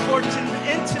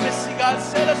intimacy, God.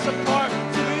 Set us apart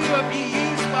to be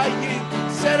used by you.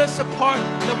 Set us apart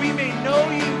that we may know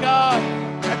you, God.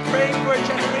 I pray for a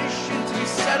generation to be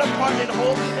set apart in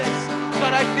holiness.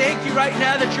 God, I thank you right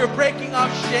now that you're breaking off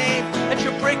shame, that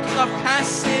you're breaking off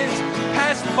past sins,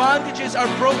 past bondages are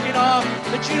broken off,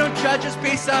 that you don't judge us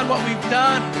based on what we've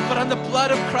done, but on the blood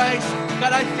of Christ.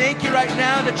 God, I thank you right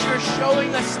now that you're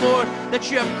showing us, Lord, that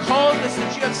you have called us,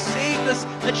 that you have saved us,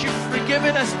 that you've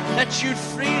forgiven us, that you've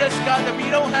freed us, God, that we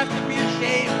don't have to be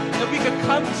ashamed, that we could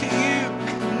come to you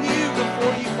new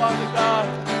before you, Father God.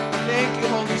 Thank you,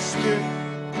 Holy Spirit.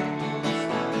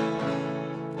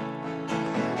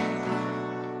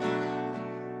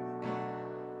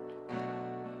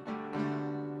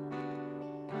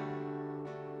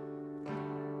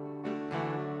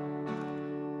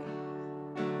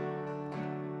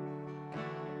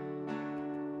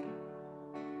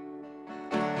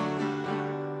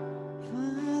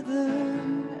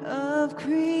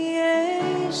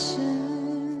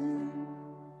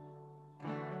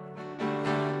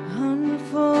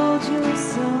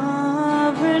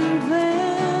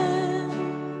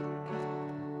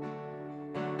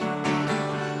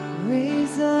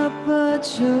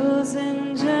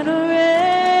 Chosen generation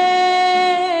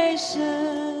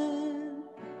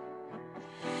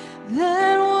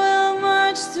that will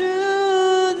march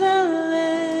through the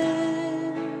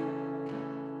land.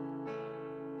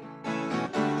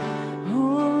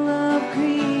 All of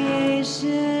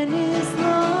creation is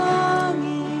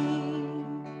longing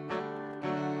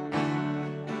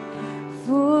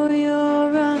for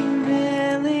your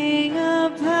unveiling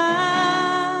of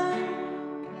power.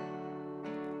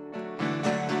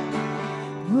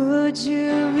 Would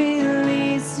you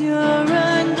release your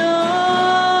anointing?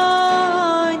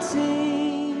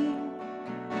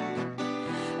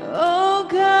 Oh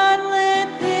God,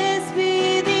 let this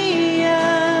be the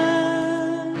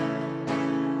hour.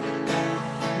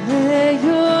 Let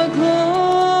your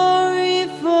glory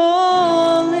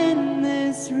fall in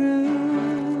this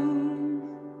room.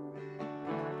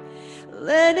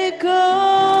 Let it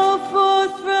go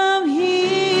forth from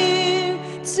here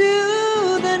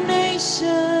to the nations.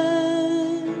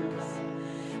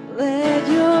 Let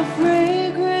your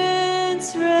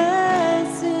fragrance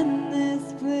rest in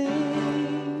this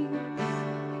place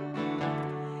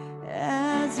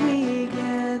as we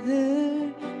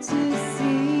gather to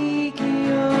seek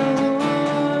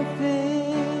your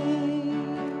face.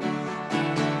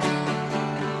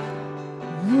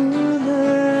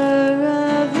 Ruler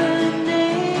of the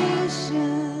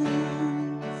nations,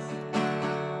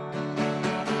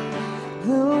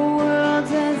 the world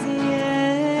has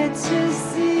yet to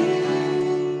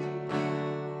see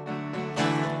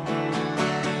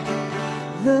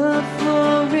the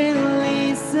full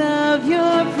release of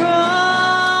your promise.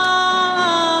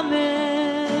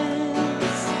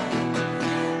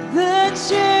 The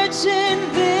church in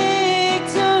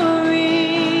victory.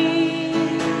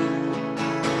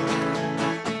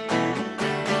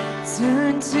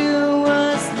 Turn to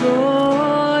us,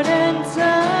 Lord, and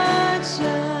touch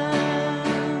us.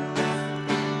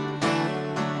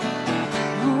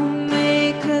 Oh,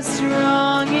 make us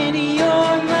strong in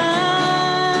your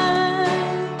might.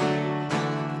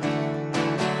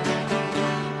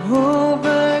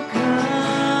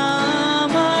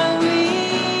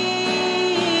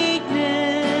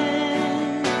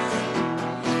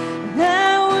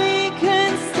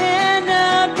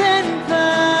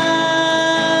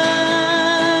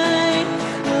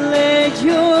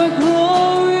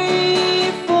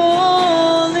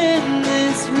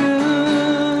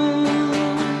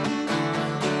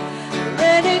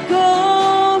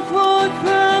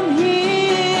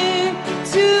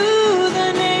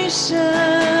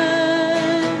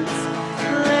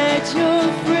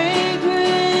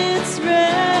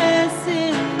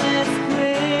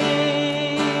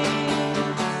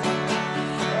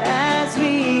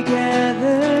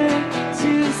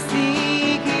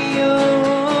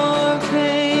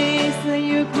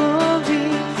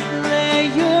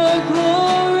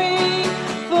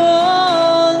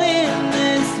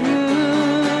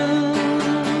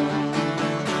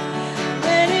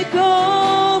 let it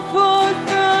go forth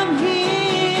from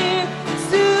here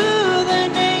to the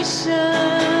nations.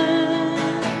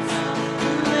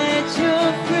 Let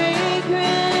your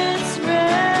fragrance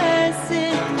rest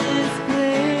in this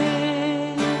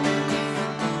place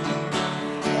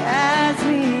as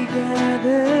we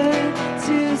gather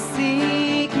to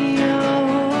seek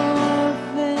your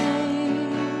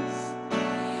face.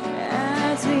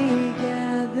 As we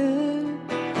gather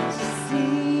to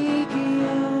seek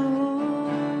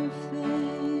your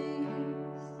face.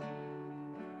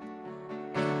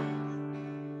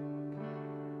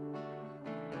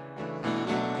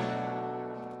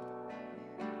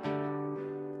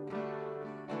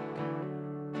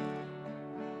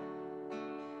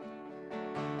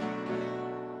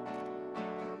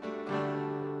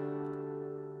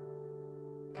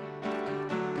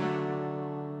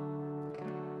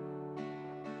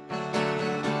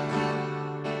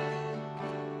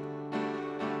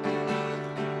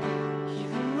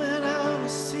 Even when I don't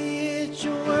see it,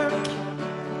 you're working.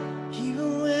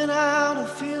 Even when I don't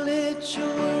feel it,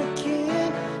 you're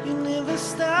working. You never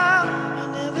stop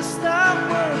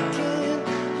working.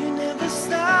 You never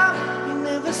stop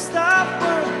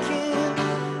working.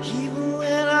 Even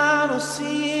when I don't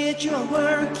see it, you're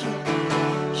working.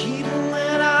 Even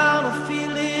when I don't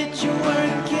feel it, you're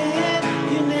working.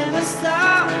 You never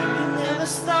stop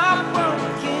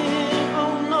working.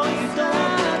 Oh no, you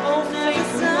don't. Oh,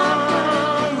 faithful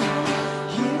one.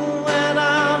 Even when I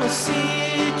don't see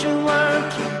it, you're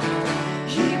working.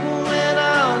 Even when I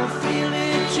don't feel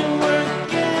it, you're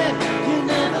working. You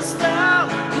never stop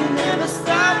working. You never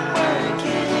stop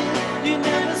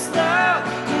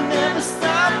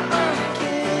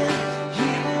working.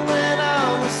 Even when I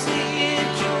don't see it,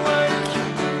 you're working.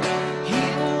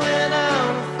 Even when I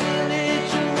don't feel it,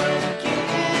 you're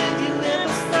working. You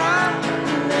never stop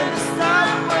working.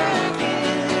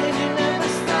 You never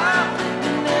stop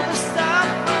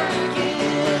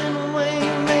working.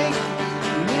 Waymaker,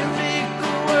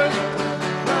 miracle worker,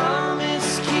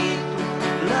 promise keeper,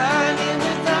 light in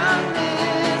the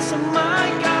darkness. Oh my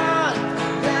God,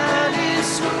 that is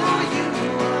who you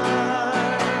are.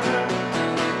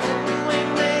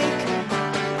 Waymaker,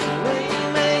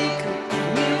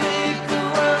 miracle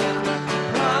worker,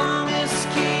 promise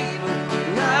keeper,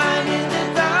 light in the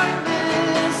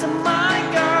darkness. Oh my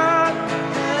God,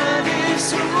 that is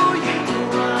who you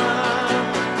are.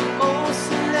 Oh,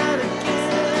 sing that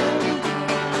again.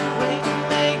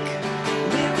 Waymaker,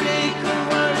 miracle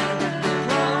worker,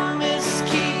 promise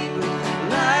keeper,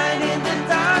 light in the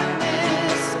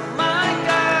darkness. Oh my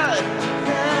God,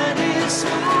 that is who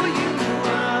you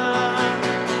are.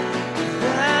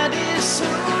 That is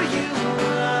who you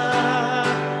are.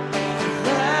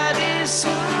 That is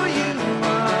who you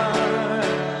are.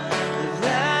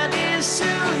 That is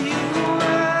who you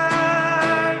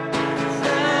are.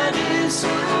 That is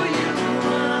who you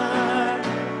are.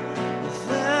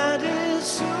 That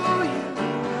is who you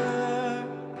are.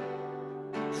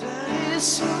 That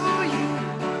is who you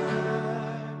are.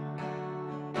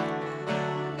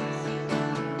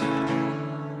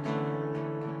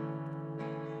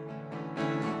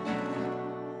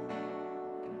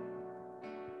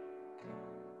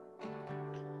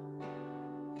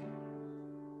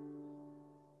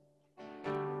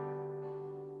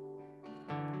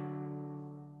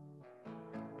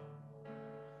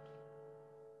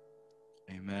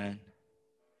 Amen.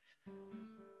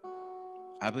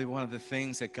 I believe one of the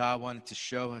things that God wanted to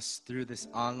show us through this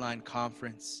online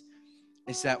conference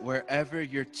is that wherever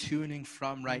you're tuning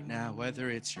from right now, whether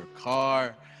it's your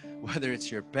car, whether it's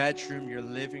your bedroom, your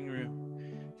living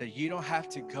room, that you don't have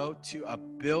to go to a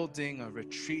building, a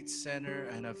retreat center,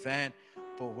 an event,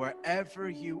 but wherever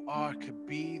you are could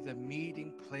be the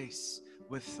meeting place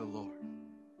with the Lord.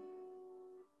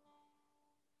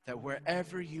 That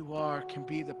wherever you are can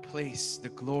be the place the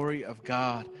glory of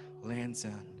God lands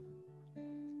in.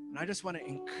 And I just want to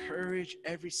encourage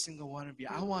every single one of you.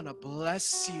 I want to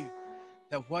bless you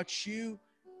that what you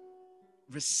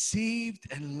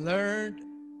received and learned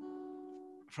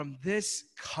from this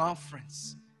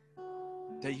conference,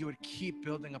 that you would keep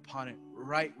building upon it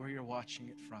right where you're watching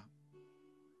it from.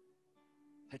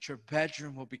 That your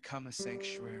bedroom will become a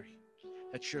sanctuary.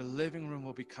 That your living room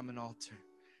will become an altar.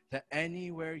 That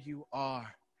anywhere you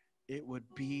are, it would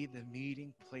be the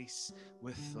meeting place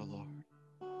with the Lord.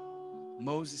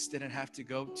 Moses didn't have to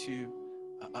go to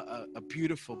a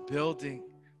beautiful building,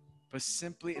 but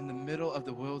simply in the middle of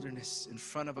the wilderness, in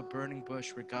front of a burning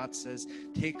bush, where God says,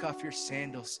 take off your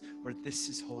sandals, for this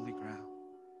is holy ground.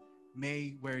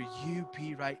 May where you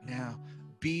be right now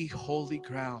be holy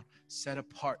ground, set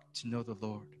apart to know the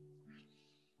Lord.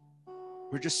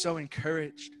 We're just so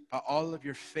encouraged by all of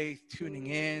your faith tuning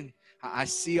in. I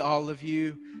see all of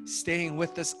you staying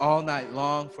with us all night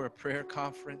long for a prayer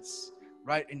conference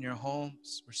right in your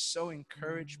homes. We're so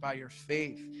encouraged by your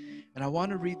faith. And I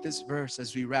want to read this verse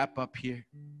as we wrap up here.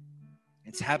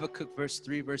 It's Habakkuk verse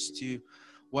 3, verse 2,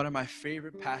 one of my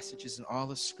favorite passages in all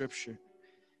of Scripture.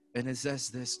 And it says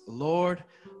this, Lord,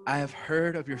 I have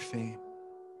heard of your fame.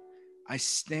 I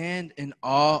stand in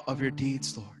awe of your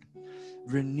deeds, Lord.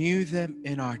 Renew them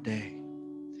in our day.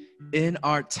 In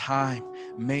our time,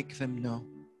 make them known.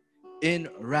 In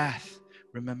wrath,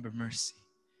 remember mercy.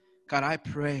 God, I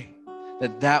pray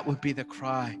that that would be the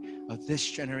cry of this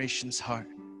generation's heart.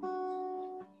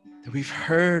 That we've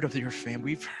heard of your fame.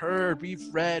 We've heard,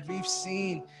 we've read, we've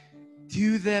seen.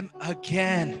 Do them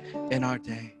again in our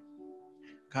day.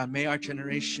 God, may our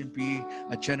generation be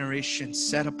a generation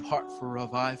set apart for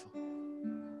revival.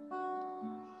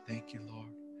 Thank you, Lord.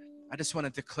 I just want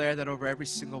to declare that over every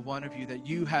single one of you, that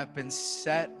you have been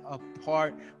set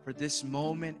apart for this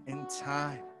moment in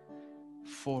time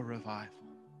for revival.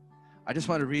 I just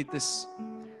want to read this,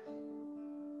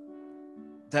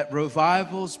 that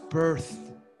revivals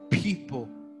birth people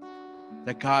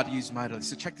that God used mightily.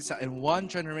 So check this out. In one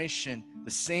generation,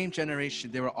 the same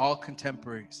generation, they were all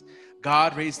contemporaries.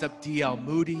 God raised up D.L.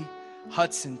 Moody,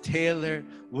 Hudson Taylor,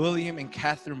 William and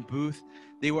Catherine Booth.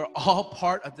 They were all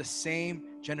part of the same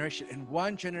generation. In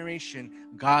one generation,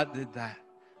 God did that.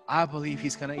 I believe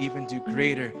he's going to even do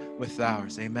greater with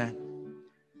ours. Amen.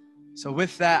 So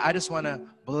with that, I just want to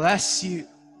bless you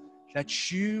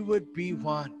that you would be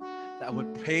one that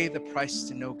would pay the price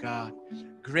to know God.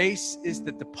 Grace is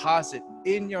the deposit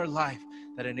in your life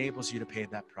that enables you to pay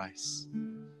that price.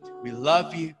 We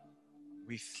love you.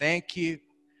 We thank you.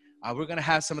 We're going to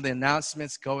have some of the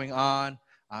announcements going on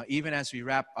even as we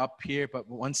wrap up here. But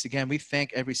once again, we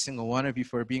thank every single one of you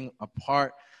for being a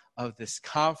part of this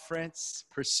conference,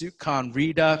 PursuitCon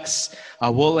Redux.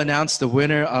 We'll announce the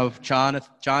winner of John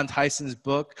Tyson's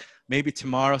book maybe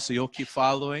tomorrow, so you'll keep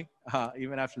following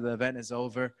even after the event is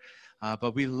over.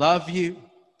 But we love you.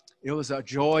 It was a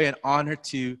joy and honor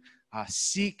to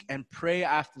seek and pray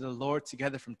after the Lord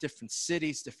together from different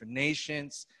cities, different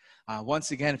nations.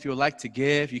 Once again, if you would like to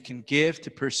give, you can give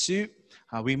to Pursuit.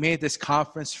 We made this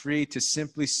conference free to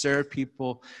simply serve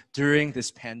people during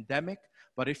this pandemic.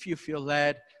 But if you feel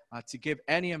led to give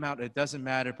any amount, it doesn't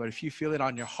matter. But if you feel it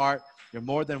on your heart, you're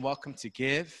more than welcome to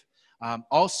give.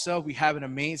 Also, we have an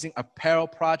amazing apparel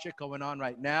project going on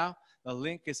right now. The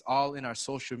link is all in our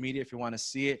social media if you want to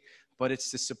see it. But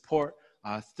it's to support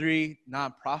 3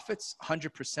 nonprofits.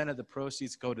 100% of the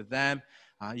proceeds go to them.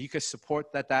 You can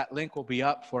support that. That link will be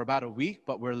up for about a week,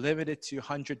 but we're limited to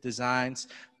 100 designs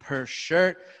per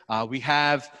shirt. We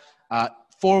have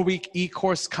 4-week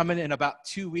e-course coming in about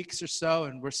 2 weeks or so,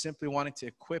 and we're simply wanting to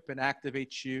equip and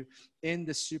activate you in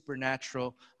the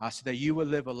supernatural so that you will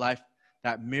live a life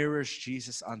that mirrors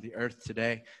Jesus on the earth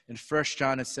today. In 1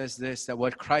 John, it says this, that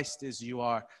what Christ is, you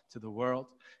are to the world.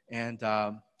 And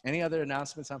any other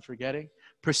announcements I'm forgetting?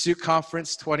 Pursuit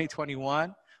Conference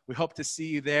 2021. We hope to see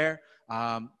you there.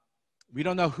 We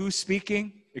don't know who's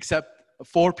speaking except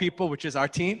 4 people, which is our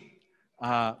team.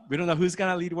 We don't know who's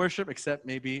going to lead worship except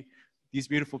maybe these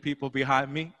beautiful people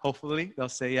behind me. Hopefully, they'll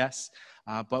say yes.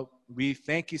 But we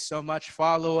thank you so much.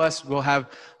 Follow us. We'll have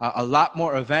a lot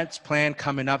more events planned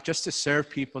coming up just to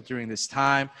serve people during this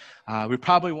time. We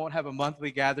probably won't have a monthly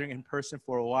gathering in person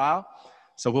for a while,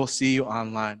 so we'll see you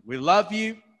online. We love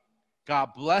you. God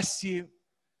bless you.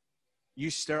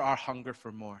 You stir our hunger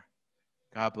for more.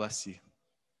 God bless you.